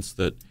the sense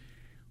that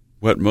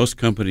what most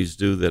companies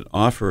do that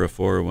offer a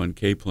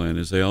 401k plan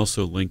is they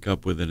also link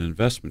up with an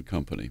investment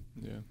company.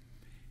 Yeah.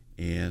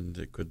 And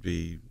it could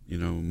be,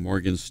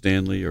 Morgan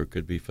Stanley, or it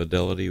could be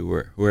Fidelity,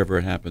 or whoever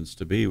it happens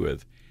to be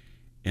with.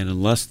 And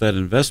unless that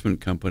investment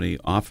company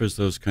offers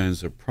those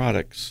kinds of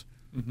products,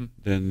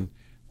 then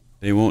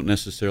they won't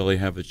necessarily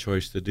have a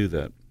choice to do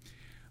that.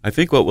 I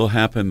think what will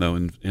happen, though,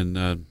 in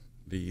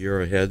the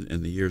year ahead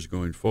and the years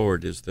going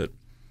forward is that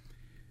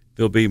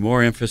there'll be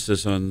more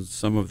emphasis on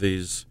some of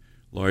these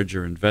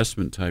larger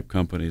investment-type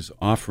companies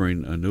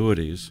offering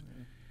annuities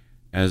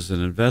as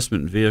an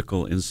investment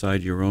vehicle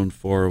inside your own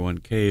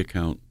 401k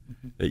account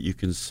that you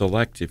can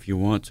select if you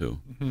want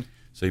to.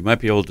 So you might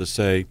be able to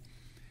say,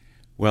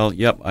 Well,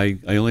 yep, I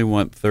only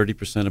want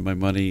 30% of my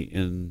money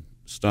in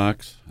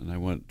stocks, and I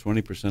want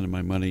 20% of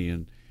my money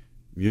in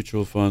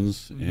mutual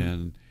funds,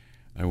 and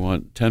I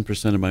want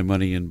 10% of my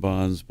money in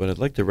bonds, but I'd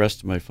like the rest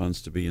of my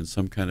funds to be in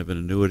some kind of an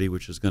annuity,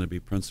 which is going to be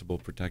principal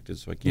protected,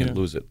 so I can't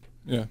lose it.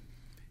 Yeah.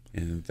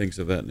 And things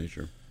of that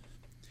nature.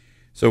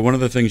 So one of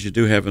the things you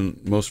do have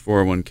in most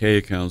 401k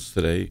accounts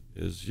today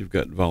is you've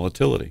got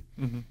volatility.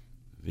 Mm-hmm.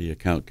 The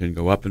account can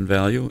go up in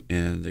value,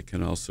 and it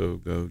can also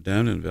go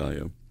down in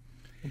value.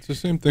 It's the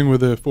same thing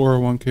with a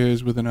 401k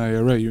as with an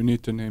IRA. You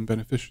need to name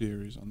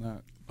beneficiaries on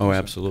that. Oh,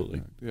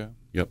 absolutely. Yeah.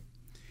 Yep.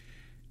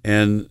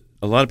 And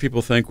a lot of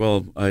people think,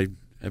 well,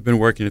 I've been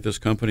working at this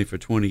company for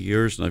 20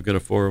 years, and I've got a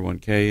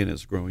 401k, and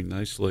it's growing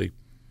nicely.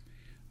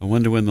 I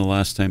wonder when the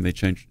last time they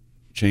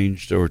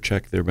changed or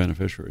checked their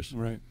beneficiaries.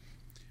 Right.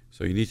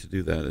 So you need to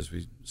do that, as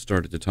we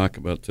started to talk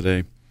about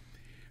today.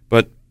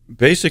 But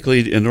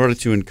basically, in order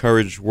to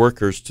encourage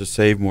workers to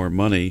save more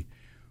money,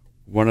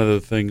 one of the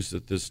things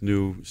that this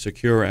new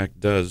Secure Act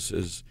does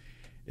is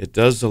it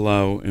does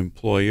allow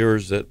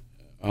employers that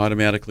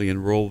automatically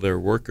enroll their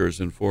workers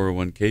in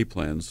 401k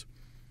plans.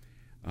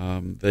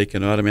 They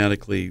can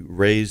automatically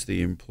raise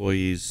the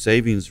employees'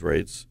 savings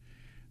rates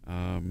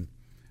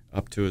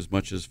up to as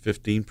much as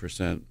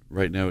 15%.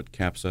 Right now it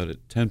caps out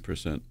at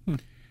 10%.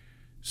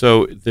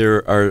 So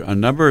there are a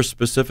number of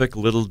specific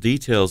little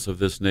details of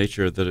this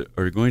nature that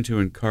are going to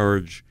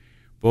encourage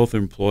both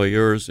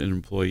employers and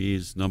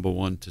employees, number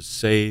one, to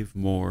save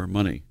more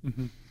money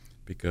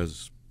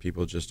because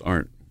people just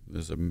aren't.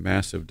 There's a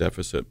massive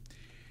deficit.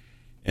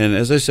 And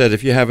as I said,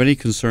 if you have any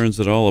concerns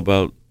at all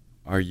about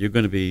are you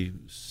going to be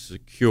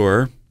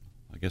secure,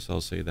 I guess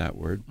I'll say that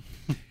word,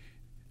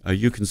 are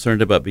you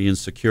concerned about being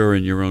secure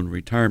in your own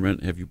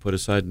retirement? Have you put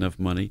aside enough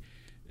money?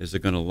 Is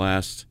it going to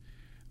last?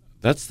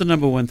 That's the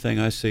number one thing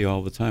I say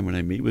all the time when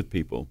I meet with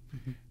people.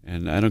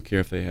 And I don't care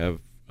if they have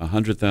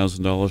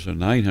 $100,000 or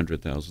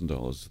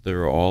 $900,000.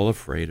 They're all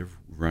afraid of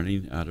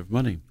running out of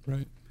money.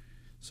 Right.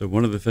 So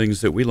one of the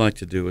things that we like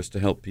to do is to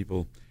help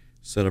people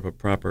set up a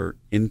proper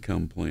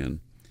income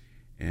plan.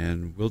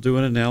 And we'll do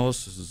an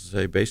analysis and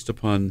say, based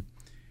upon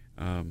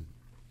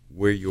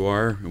where you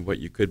are and what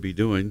you could be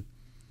doing,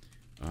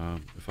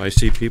 if I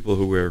see people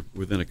who are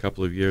within a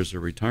couple of years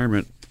of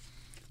retirement,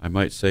 I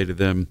might say to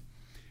them,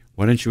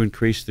 why don't you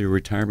increase the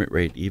retirement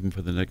rate even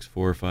for the next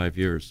 4 or 5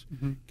 years?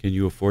 Can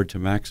you afford to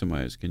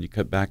maximize? Can you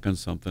cut back on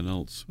something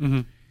else?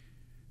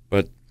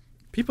 But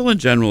people in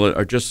general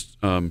are just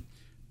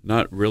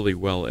not really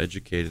well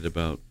educated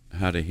about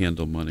how to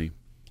handle money.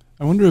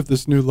 I wonder if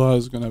this new law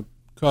is going to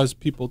cause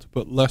people to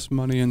put less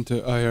money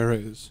into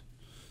IRAs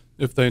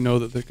if they know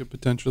that they could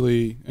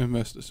potentially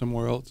invest it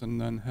somewhere else and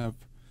then have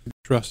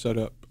trust set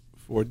up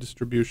for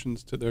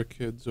distributions to their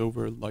kids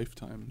over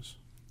lifetimes.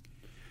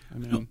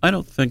 I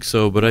don't think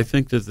so, but I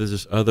think that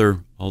there's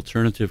other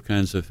alternative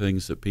kinds of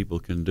things that people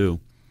can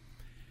do.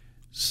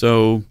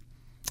 So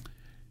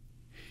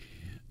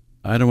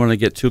I don't want to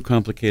get too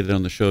complicated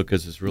on the show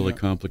because it's really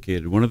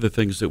complicated. One of the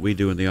things that we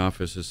do in the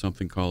office is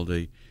something called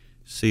a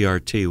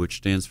CRT, which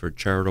stands for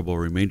Charitable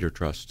Remainder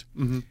Trust.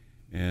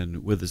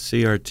 And with the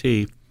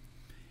CRT,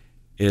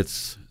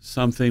 it's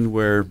something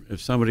where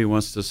if somebody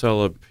wants to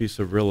sell a piece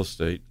of real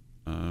estate,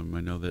 I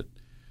know that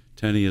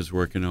Tenny is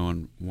working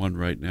on one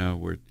right now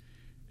where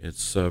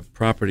it's a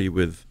property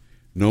with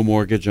no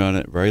mortgage on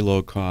it, very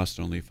low cost,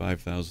 only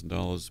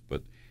 $5,000,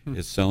 but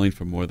it's selling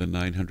for more than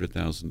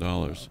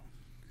 $900,000.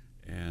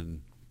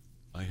 And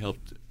I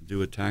helped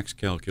do a tax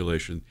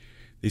calculation.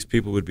 These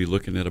people would be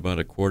looking at about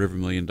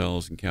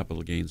 $250,000 in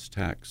capital gains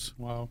tax.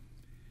 Wow.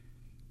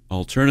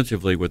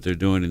 Alternatively, what they're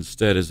doing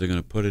instead is they're going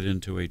to put it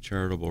into a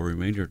charitable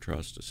remainder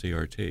trust, a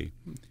CRT.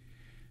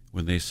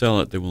 When they sell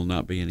it, there will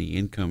not be any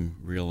income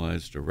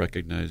realized or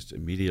recognized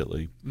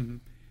immediately.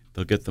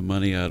 They'll get the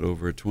money out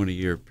over a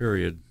 20-year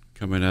period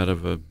coming out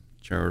of a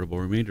charitable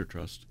remainder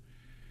trust.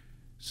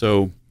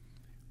 So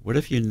what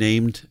if you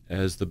named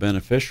as the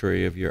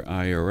beneficiary of your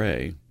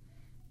IRA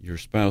your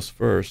spouse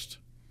first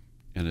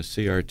and a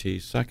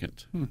CRT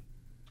second?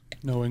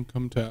 No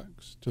income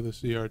tax to the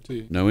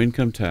CRT. No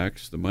income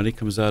tax. The money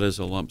comes out as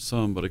a lump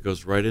sum, but it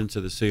goes right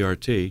into the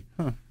CRT.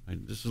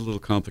 This is a little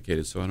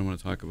complicated, so I don't want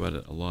to talk about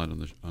it a lot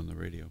on the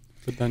radio.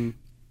 But then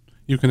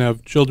you can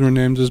have children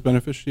named as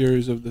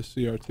beneficiaries of the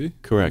CRT?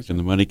 Correct, and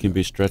the money can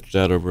be stretched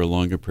out over a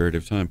longer period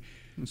of time.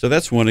 So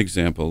that's one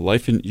example.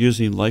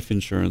 Using life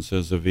insurance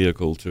as a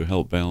vehicle to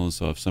help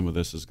balance off some of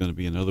this is going to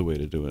be another way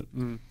to do it.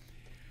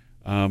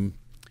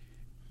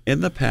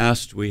 In the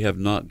past, we have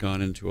not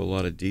gone into a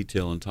lot of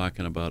detail in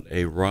talking about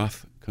a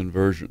Roth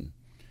conversion.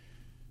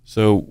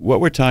 So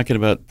what we're talking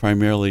about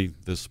primarily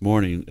this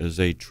morning is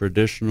a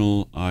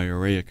traditional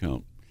IRA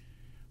account.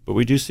 But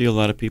we do see a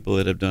lot of people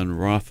that have done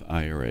Roth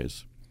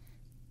IRAs.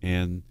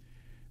 And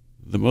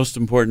the most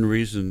important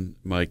reason,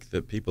 Mike,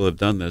 that people have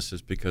done this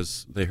is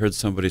because they heard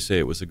somebody say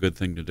it was a good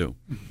thing to do.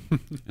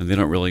 And they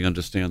don't really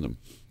understand them.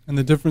 And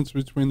the difference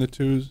between the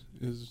two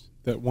is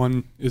that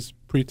one is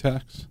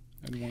pre-tax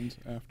and one's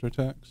after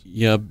tax?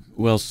 Yeah,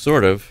 well,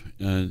 sort of.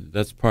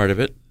 That's part of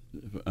it,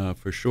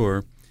 for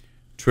sure.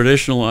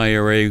 traditional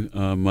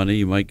IRA money,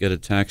 you might get a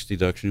tax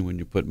deduction when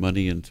you put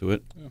money into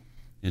it,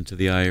 into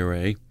the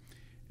IRA,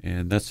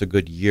 and that's a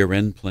good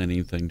year-end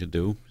planning thing to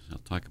do. I'll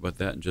talk about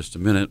that in just a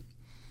minute.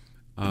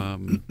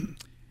 And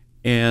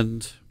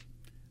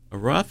a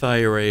Roth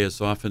IRA is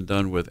often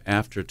done with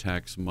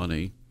after-tax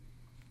money,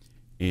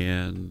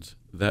 and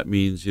that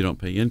means you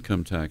don't pay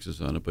income taxes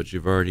on it, but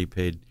you've already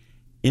paid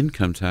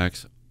income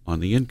tax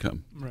on the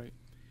income. Right.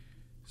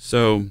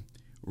 So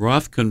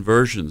Roth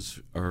conversions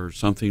are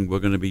something we're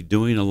going to be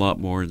doing a lot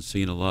more and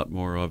seeing a lot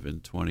more of in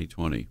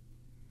 2020.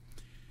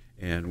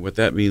 And what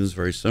that means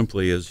very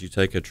simply is you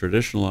take a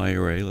traditional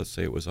IRA, let's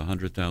say it was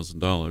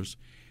 $100,000,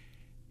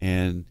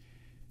 and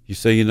you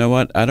say, you know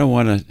what, I don't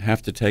want to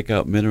have to take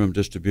out minimum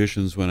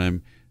distributions when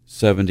I'm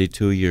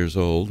 72 years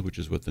old, which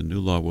is what the new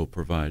law will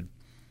provide.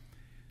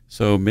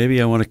 So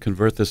maybe I want to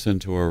convert this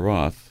into a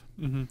Roth.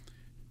 Mm-hmm.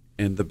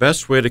 And the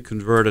best way to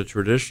convert a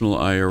traditional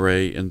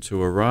IRA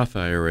into a Roth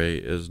IRA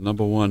is,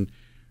 number one,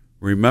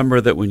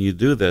 remember that when you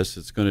do this,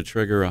 it's going to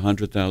trigger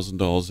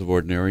 $100,000 of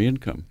ordinary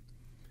income.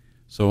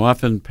 So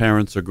often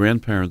parents or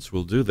grandparents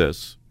will do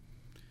this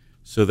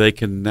so they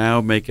can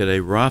now make it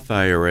a Roth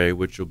IRA,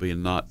 which will be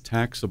not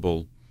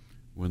taxable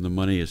when the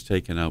money is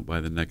taken out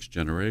by the next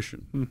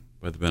generation,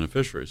 by the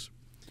beneficiaries.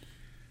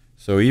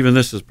 So even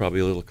this is probably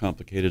a little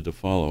complicated to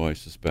follow, I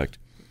suspect.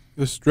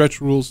 The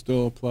stretch rules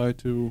still apply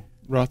to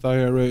Roth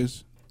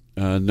IRAs?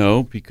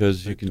 No,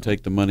 because you can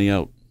take the money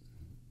out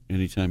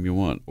anytime you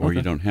want, or Okay.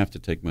 you don't have to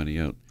take money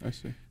out. I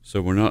see.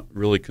 So we're not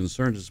really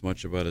concerned as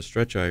much about a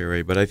stretch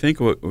IRA, but I think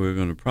what we're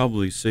going to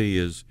probably see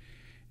is,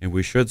 and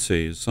we should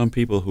see, is some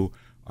people who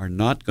are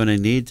not going to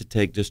need to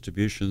take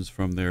distributions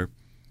from their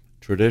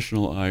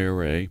traditional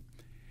IRA,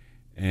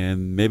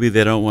 and maybe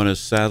they don't want to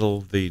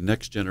saddle the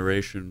next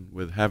generation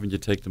with having to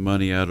take the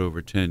money out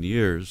over 10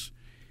 years.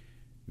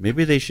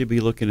 Maybe they should be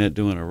looking at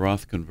doing a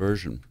Roth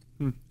conversion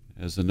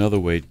as another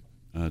way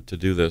to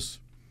do this.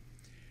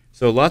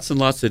 So lots and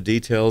lots of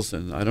details,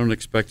 and I don't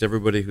expect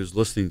everybody who's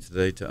listening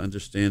today to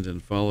understand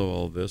and follow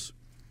all of this.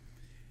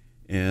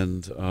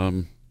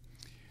 And,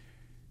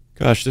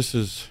 gosh, this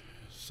is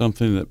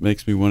something that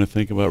makes me want to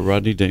think about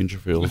Rodney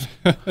Dangerfield,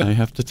 I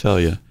have to tell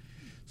you.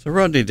 So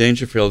Rodney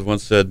Dangerfield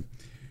once said,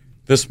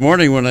 "This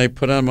morning when I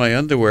put on my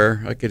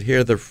underwear, I could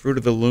hear the Fruit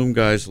of the Loom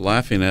guys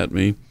laughing at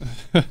me."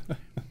 I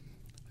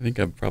think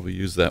I've probably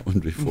used that one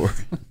before.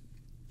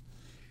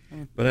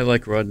 But I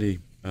like Rodney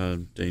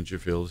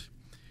Dangerfield.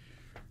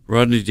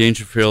 Rodney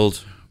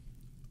Dangerfield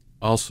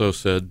also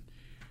said,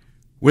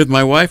 "With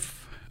my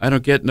wife, I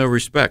don't get no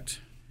respect.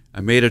 I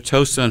made a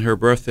toast on her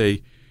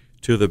birthday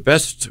to the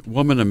best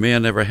woman a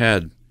man ever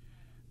had.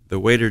 The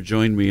waiter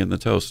joined me in the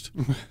toast."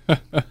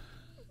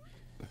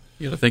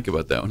 You got to think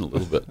about that one a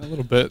little bit. A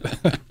little bit.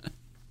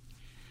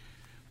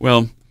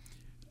 Well,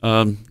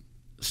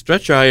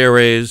 stretch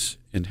IRAs,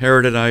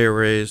 inherited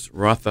IRAs,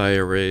 Roth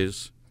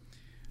IRAs.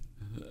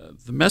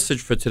 The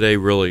message for today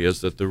really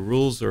is that the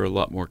rules are a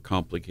lot more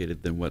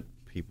complicated than what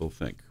people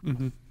think.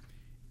 Mm-hmm.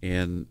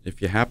 And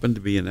if you happen to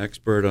be an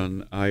expert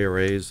on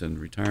IRAs and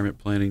retirement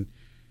planning,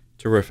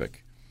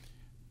 terrific.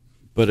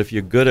 But if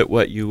you're good at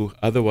what you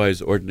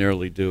otherwise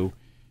ordinarily do,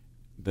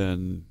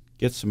 then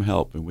get some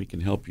help, and we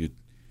can help you,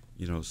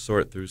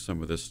 sort through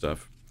some of this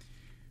stuff.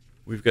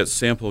 We've got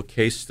sample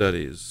case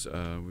studies.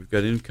 We've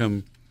got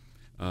income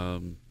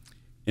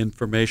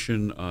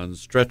information on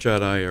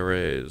stretch-out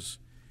IRAs.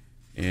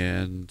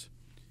 And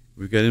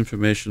we've got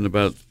information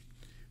about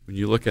when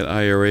you look at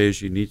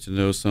IRAs, you need to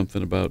know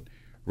something about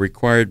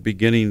required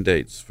beginning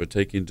dates for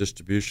taking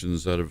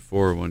distributions out of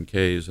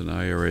 401ks and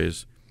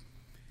IRAs.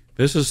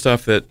 This is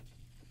stuff that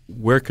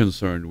we're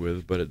concerned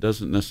with, but it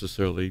doesn't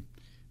necessarily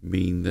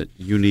mean that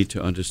you need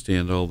to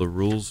understand all the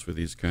rules for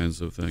these kinds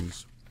of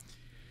things.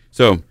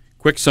 So,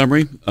 quick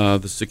summary.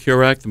 The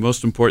Secure Act, the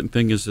most important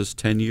thing is this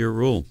 10-year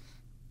rule.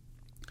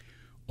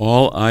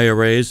 All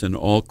IRAs and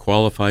all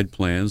qualified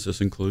plans,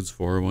 this includes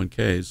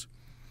 401ks,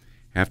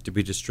 have to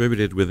be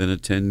distributed within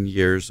 10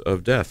 years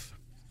of death.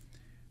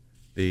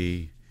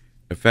 The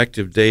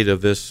effective date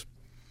of this,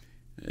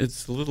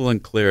 it's a little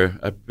unclear.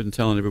 I've been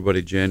telling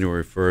everybody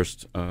January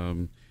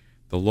 1st.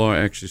 The law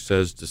actually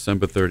says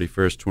December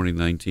 31st,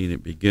 2019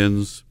 it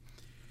begins.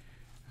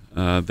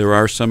 There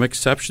are some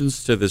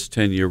exceptions to this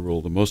 10-year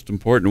rule. The most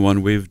important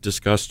one we've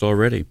discussed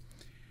already.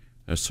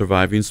 A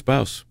surviving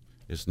spouse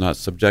is not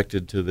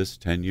subjected to this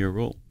 10-year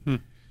rule.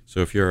 So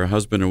if you're a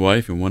husband and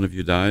wife and one of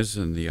you dies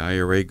and the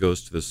IRA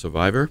goes to the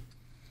survivor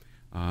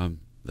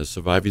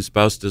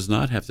spouse does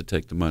not have to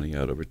take the money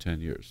out over 10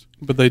 years.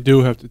 But they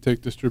do have to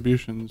take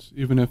distributions,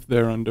 even if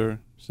they're under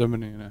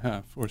 70 and a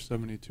half or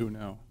 72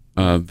 now.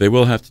 They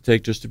will have to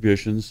take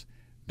distributions,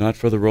 not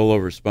for the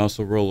rollover,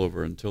 spousal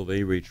rollover, until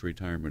they reach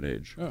retirement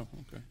age. Oh,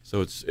 okay.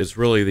 So it's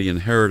really the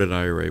inherited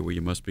IRA where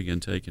you must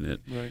begin taking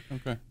it. Right,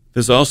 okay.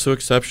 There's also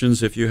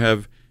exceptions if you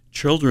have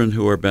children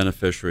who are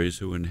beneficiaries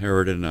who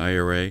inherited an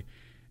IRA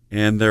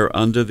and they're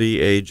under the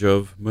age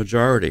of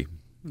majority.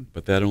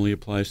 But that only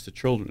applies to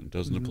children. It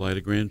doesn't apply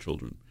to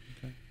grandchildren.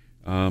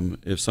 Okay.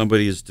 If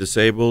somebody is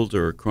disabled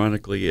or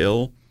chronically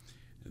ill,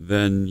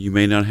 then you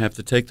may not have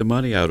to take the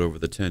money out over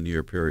the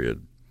 10-year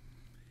period.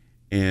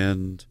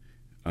 And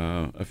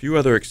a few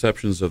other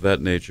exceptions of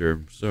that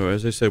nature. So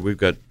as I said, we've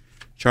got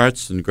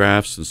charts and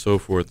graphs and so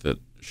forth that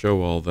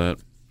show all that.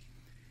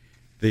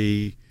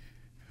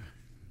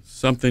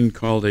 Something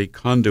called a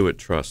conduit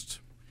trust.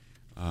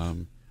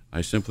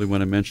 I simply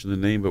want to mention the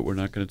name, but we're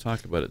not going to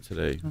talk about it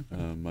today,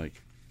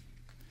 Mike.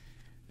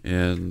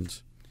 And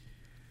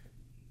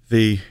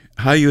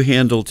how you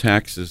handle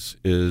taxes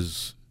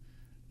is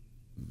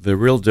the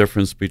real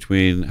difference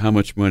between how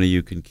much money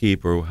you can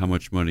keep or how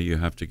much money you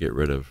have to get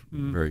rid of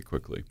very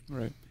quickly.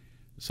 Right.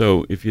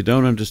 So if you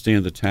don't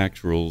understand the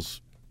tax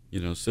rules,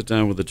 sit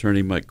down with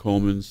attorney Mike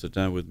Coleman, sit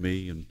down with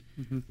me, and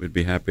we'd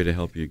be happy to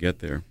help you get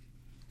there.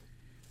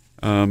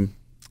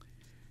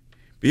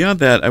 Beyond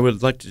that, I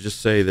would like to just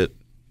say that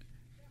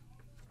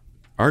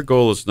our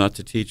goal is not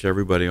to teach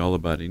everybody all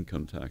about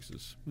income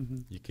taxes.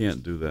 You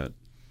can't do that.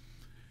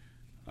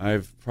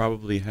 I've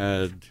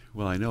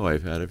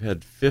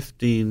had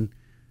 15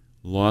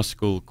 law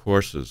school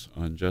courses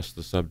on just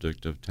the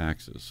subject of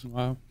taxes.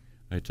 Wow.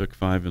 I took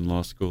 5 in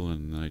law school,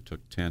 and I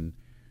took 10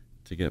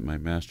 to get my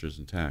master's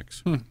in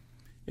tax.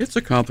 It's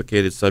a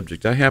complicated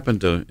subject. I happen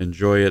to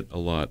enjoy it a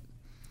lot.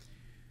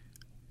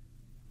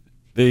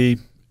 To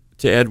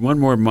add one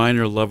more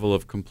minor level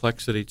of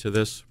complexity to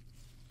this,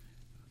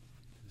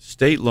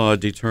 state law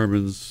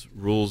determines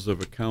rules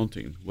of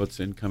accounting, what's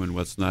income and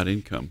what's not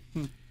income.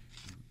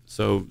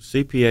 So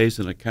CPAs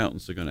and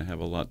accountants are going to have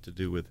a lot to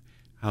do with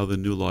how the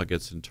new law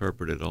gets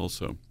interpreted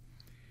also.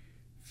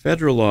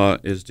 Federal law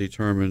is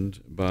determined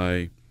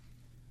by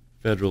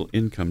federal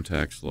income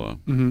tax law.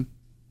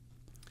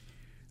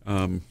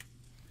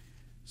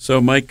 So,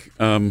 Mike,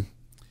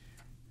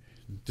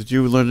 did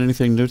you learn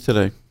anything new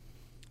today?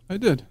 I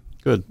did.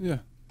 Good. Yeah.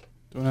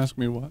 Don't ask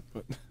me what,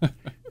 but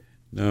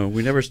no,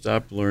 we never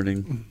stopped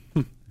learning.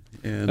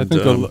 And I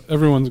think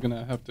everyone's going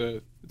to have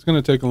to. It's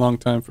going to take a long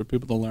time for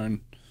people to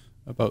learn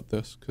about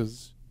this,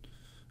 because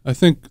I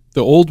think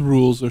the old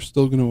rules are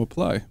still going to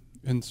apply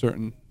in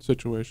certain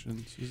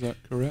situations. Is that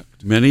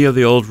correct? Many of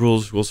the old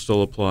rules will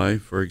still apply.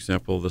 For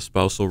example, the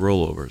spousal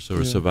rollover. So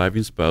a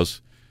surviving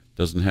spouse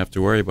doesn't have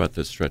to worry about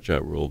this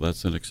stretch-out rule.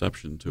 That's an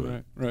exception to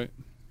it. Right.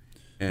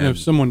 And if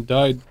someone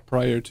died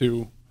prior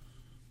to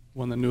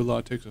when the new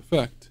law takes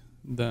effect,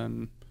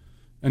 then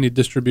any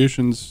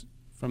distributions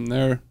from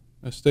their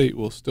estate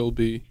will still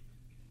be,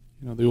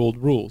 the old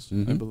rules,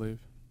 I believe.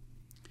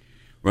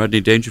 Rodney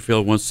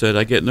Dangerfield once said,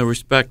 "I get no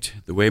respect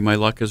the way my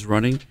luck is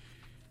running.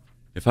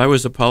 If I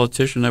was a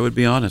politician, I would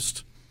be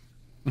honest."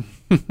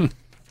 Do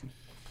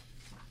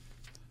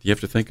you have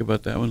to think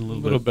about that one a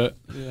little bit?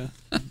 Yeah.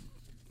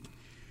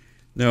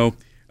 No.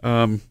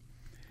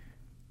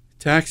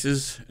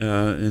 Taxes,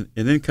 an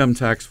income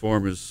tax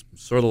form is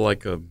sort of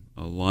like a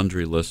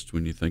laundry list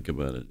when you think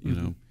about it,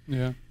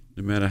 Yeah.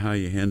 No matter how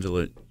you handle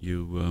it,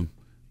 you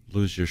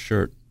lose your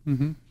shirt.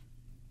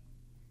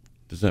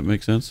 Does that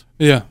make sense?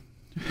 Yeah.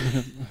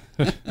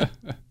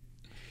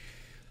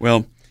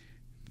 Well,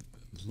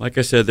 like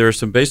I said, there are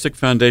some basic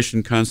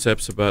foundation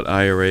concepts about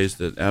IRAs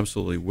that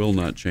absolutely will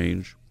not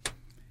change.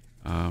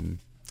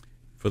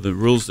 For the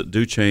rules that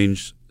do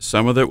change,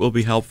 some of it will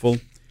be helpful.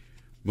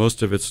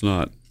 Most of it's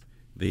not.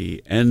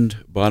 The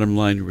end bottom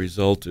line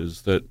result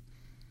is that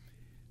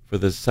for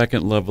the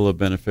second level of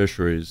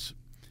beneficiaries,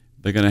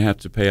 they're going to have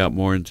to pay out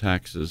more in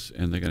taxes,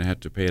 and they're going to have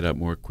to pay it out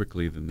more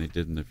quickly than they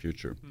did in the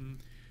future.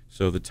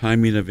 So the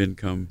timing of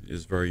income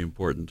is very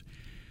important.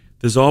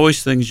 There's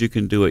always things you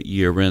can do at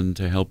year end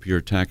to help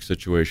your tax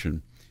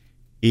situation,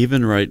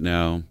 even right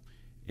now,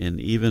 and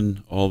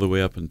even all the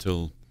way up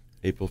until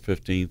April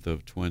 15th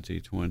of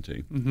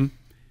 2020.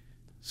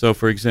 So,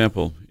 for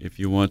example, if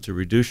you want to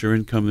reduce your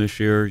income this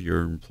year,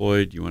 you're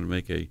employed, you want to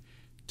make a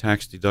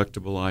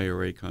tax-deductible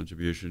IRA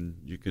contribution,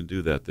 you can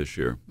do that this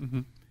year.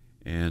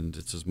 And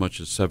it's as much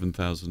as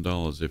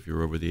 $7,000 if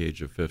you're over the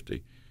age of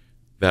 50.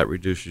 That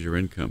reduces your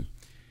income.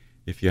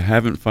 If you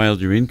haven't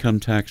filed your income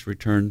tax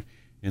return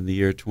in the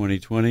year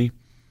 2020,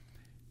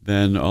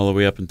 then all the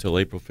way up until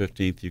April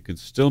 15th, you can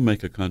still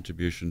make a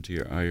contribution to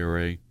your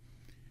IRA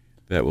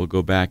that will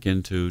go back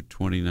into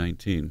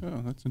 2019.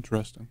 Oh, that's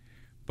interesting.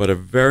 But a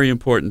very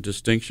important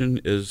distinction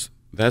is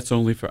that's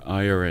only for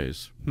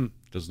IRAs.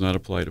 Does not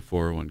apply to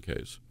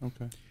 401ks.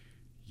 Okay.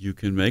 You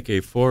can make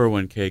a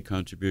 401k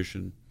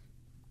contribution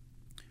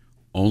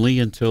only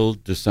until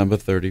December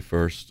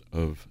 31st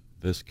of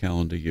this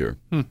calendar year.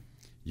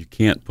 You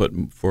can't put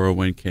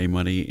 401k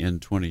money in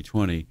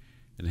 2020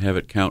 and have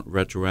it count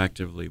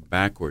retroactively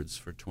backwards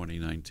for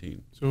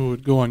 2019. So it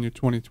would go on your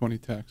 2020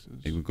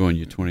 taxes. It would go on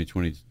your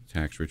 2020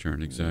 tax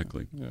return,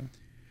 exactly. Yeah.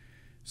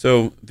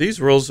 So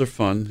these rules are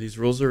fun. These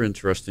rules are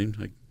interesting.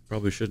 I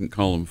probably shouldn't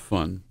call them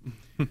fun,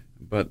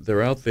 but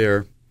they're out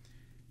there,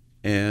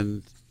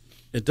 and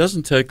it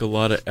doesn't take a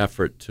lot of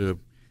effort to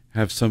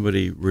have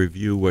somebody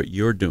review what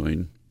you're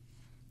doing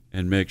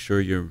and make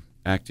sure you're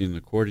acting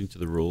according to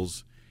the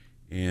rules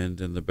and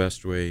in the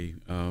best way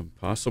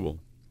possible.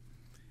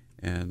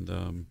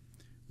 And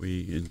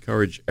we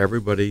encourage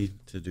everybody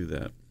to do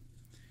that.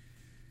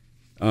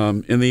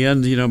 In the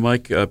end,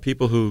 Mike,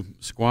 people who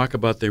squawk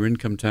about their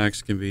income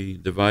tax can be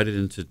divided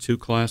into two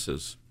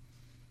classes,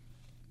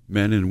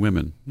 men and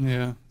women.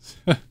 Yeah.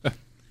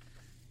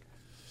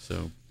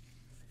 So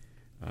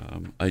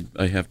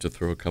I have to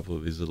throw a couple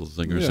of these little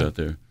zingers out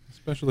there.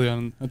 Especially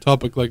on a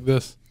topic like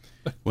this.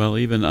 Well,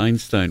 even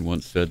Einstein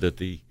once said that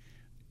the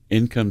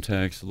income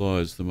tax law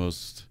is the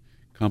most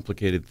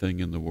complicated thing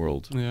in the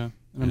world. Yeah,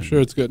 and I'm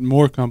sure it's gotten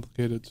more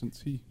complicated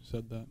since he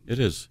said that. It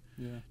is.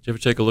 Yeah. Did you ever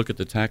take a look at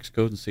the tax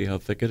code and see how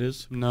thick it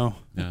is? No.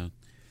 Yeah.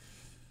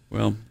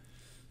 Well,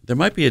 there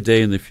might be a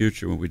day in the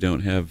future when we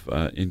don't have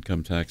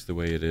income tax the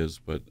way it is,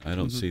 but I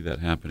don't see that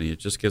happening. It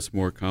just gets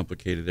more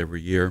complicated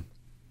every year.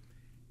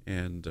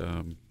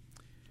 And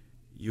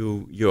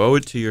you owe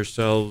it to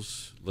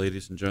yourselves,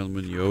 ladies and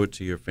gentlemen, you owe it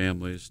to your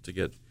families to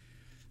get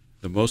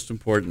the most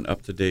important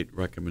up-to-date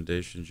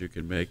recommendations you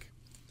can make.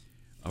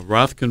 A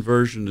Roth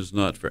conversion is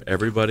not for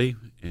everybody,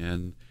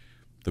 and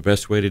the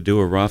best way to do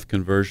a Roth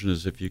conversion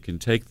is if you can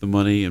take the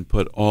money and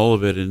put all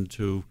of it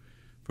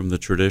from the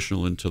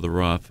traditional into the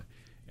Roth,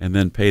 and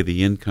then pay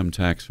the income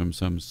tax from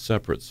some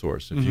separate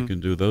source. If you can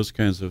do those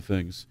kinds of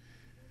things,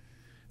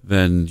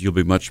 then you'll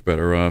be much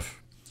better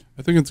off.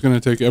 I think it's going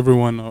to take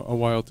everyone a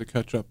while to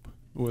catch up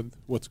with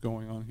what's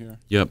going on here.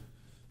 Yep,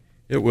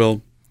 it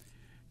will.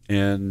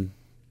 And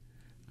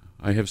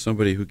I have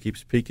somebody who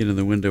keeps peeking in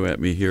the window at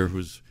me here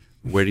who's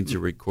waiting to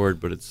record,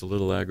 but it's a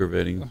little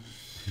aggravating,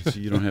 so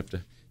you don't have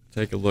to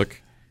take a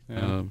look.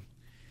 Yeah.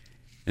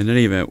 In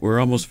any event, we're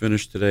almost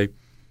finished today.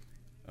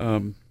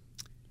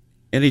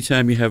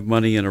 Anytime you have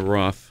money in a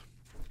Roth,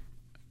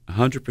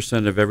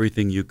 100% of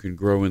everything you can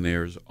grow in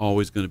there is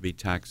always going to be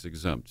tax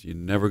exempt. You're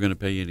never going to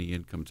pay any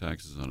income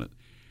taxes on it.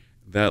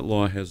 That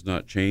law has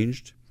not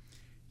changed.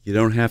 You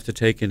don't have to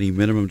take any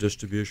minimum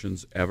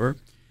distributions ever.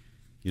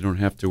 You don't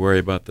have to worry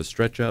about the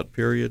stretch out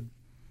period.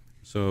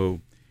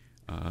 So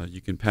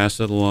you can pass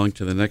that along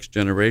to the next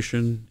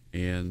generation,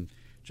 and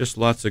just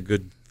lots of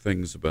good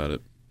things about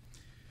it.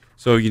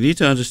 So you need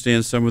to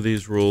understand some of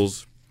these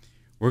rules.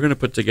 We're going to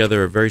put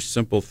together a very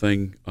simple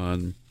thing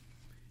on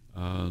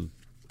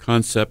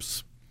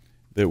concepts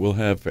that we'll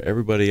have for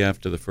everybody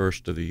after the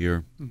first of the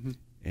year.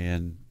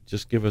 And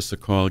just give us a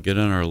call, get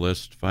on our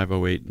list,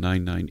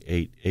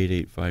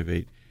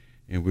 508-998-8858,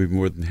 and we're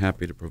more than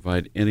happy to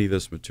provide any of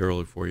this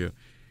material for you.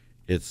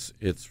 It's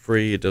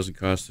free. It doesn't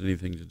cost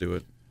anything to do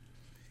it.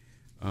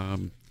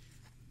 There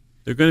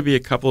are going to be a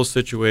couple of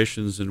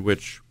situations in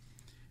which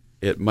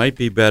it might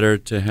be better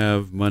to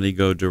have money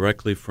go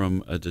directly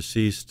from a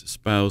deceased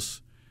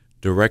spouse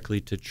directly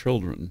to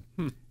children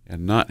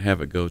and not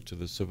have it go to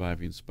the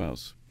surviving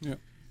spouse. Yeah.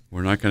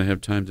 We're not going to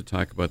have time to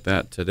talk about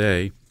that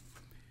today.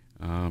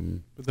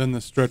 But then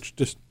the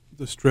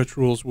stretch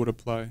rules would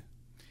apply.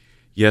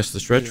 Yes, the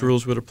stretch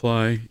rules would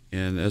apply,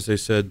 and as I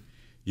said,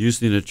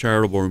 using a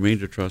charitable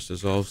remainder trust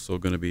is also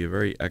going to be a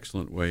very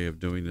excellent way of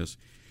doing this.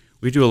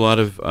 We do a lot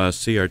of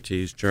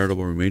CRTs,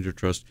 charitable remainder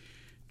trust.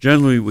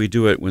 Generally, we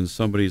do it when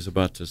somebody's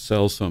about to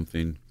sell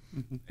something,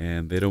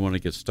 and they don't want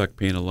to get stuck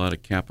paying a lot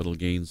of capital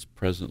gains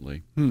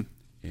presently,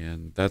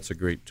 and that's a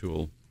great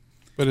tool.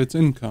 But it's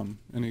income.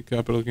 Any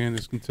capital gain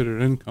is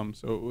considered income,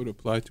 so it would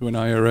apply to an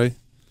IRA.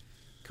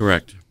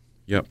 Correct.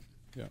 Yep.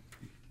 Yeah.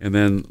 And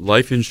then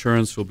life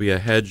insurance will be a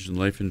hedge, and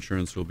life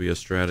insurance will be a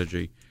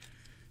strategy.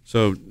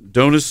 So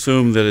don't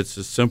assume that it's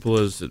as simple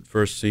as it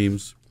first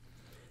seems.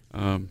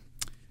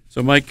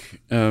 So,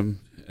 Mike,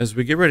 as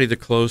we get ready to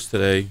close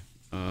today,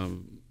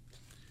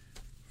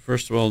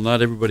 first of all,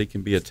 not everybody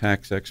can be a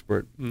tax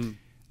expert.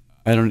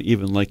 I don't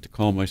even like to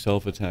call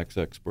myself a tax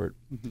expert.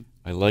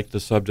 I like the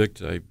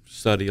subject. I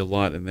study a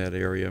lot in that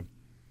area.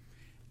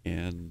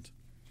 And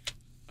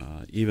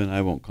even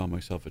I won't call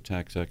myself a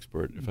tax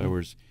expert. If I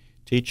was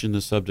teaching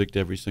the subject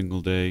every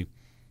single day,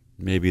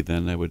 maybe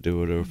then I would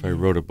do it, or if I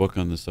wrote a book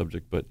on the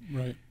subject. But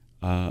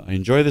I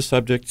enjoy the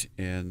subject,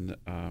 and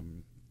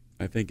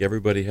I think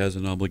everybody has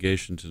an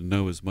obligation to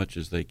know as much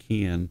as they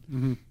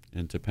can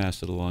and to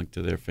pass it along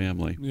to their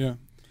family. Yeah.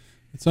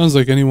 It sounds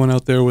like anyone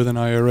out there with an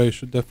IRA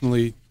should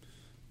definitely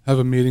have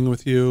a meeting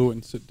with you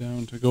and sit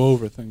down to go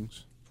over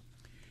things.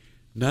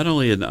 Not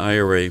only an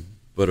IRA,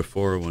 but a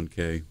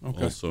 401k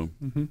also.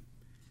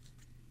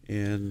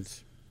 And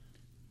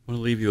I want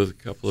to leave you with a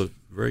couple of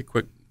very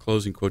quick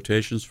closing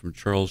quotations from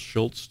Charles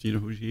Schultz. Do you know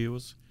who he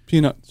was?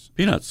 Peanuts.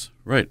 Peanuts,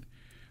 right.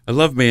 I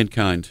love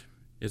mankind.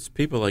 It's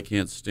people I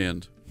can't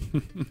stand.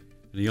 And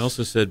he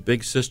also said,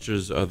 big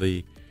sisters are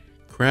the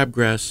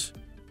crabgrass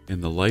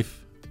in the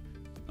life,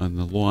 on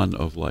the lawn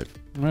of life.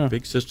 Yeah.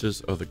 Big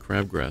sisters are the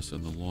crabgrass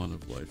in the lawn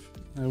of life.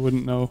 I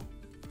wouldn't know.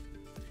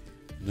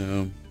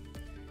 No.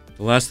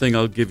 The last thing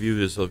I'll give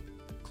you is a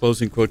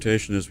closing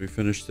quotation as we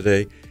finish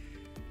today.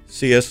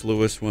 C.S.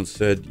 Lewis once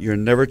said, you're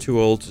never too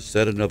old to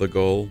set another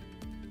goal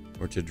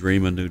or to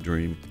dream a new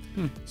dream.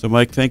 So,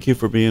 Mike, thank you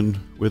for being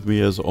with me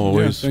as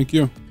always. Yeah, thank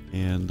you.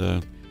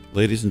 And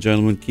ladies and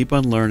gentlemen, keep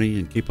on learning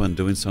and keep on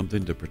doing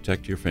something to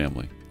protect your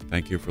family.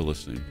 Thank you for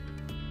listening.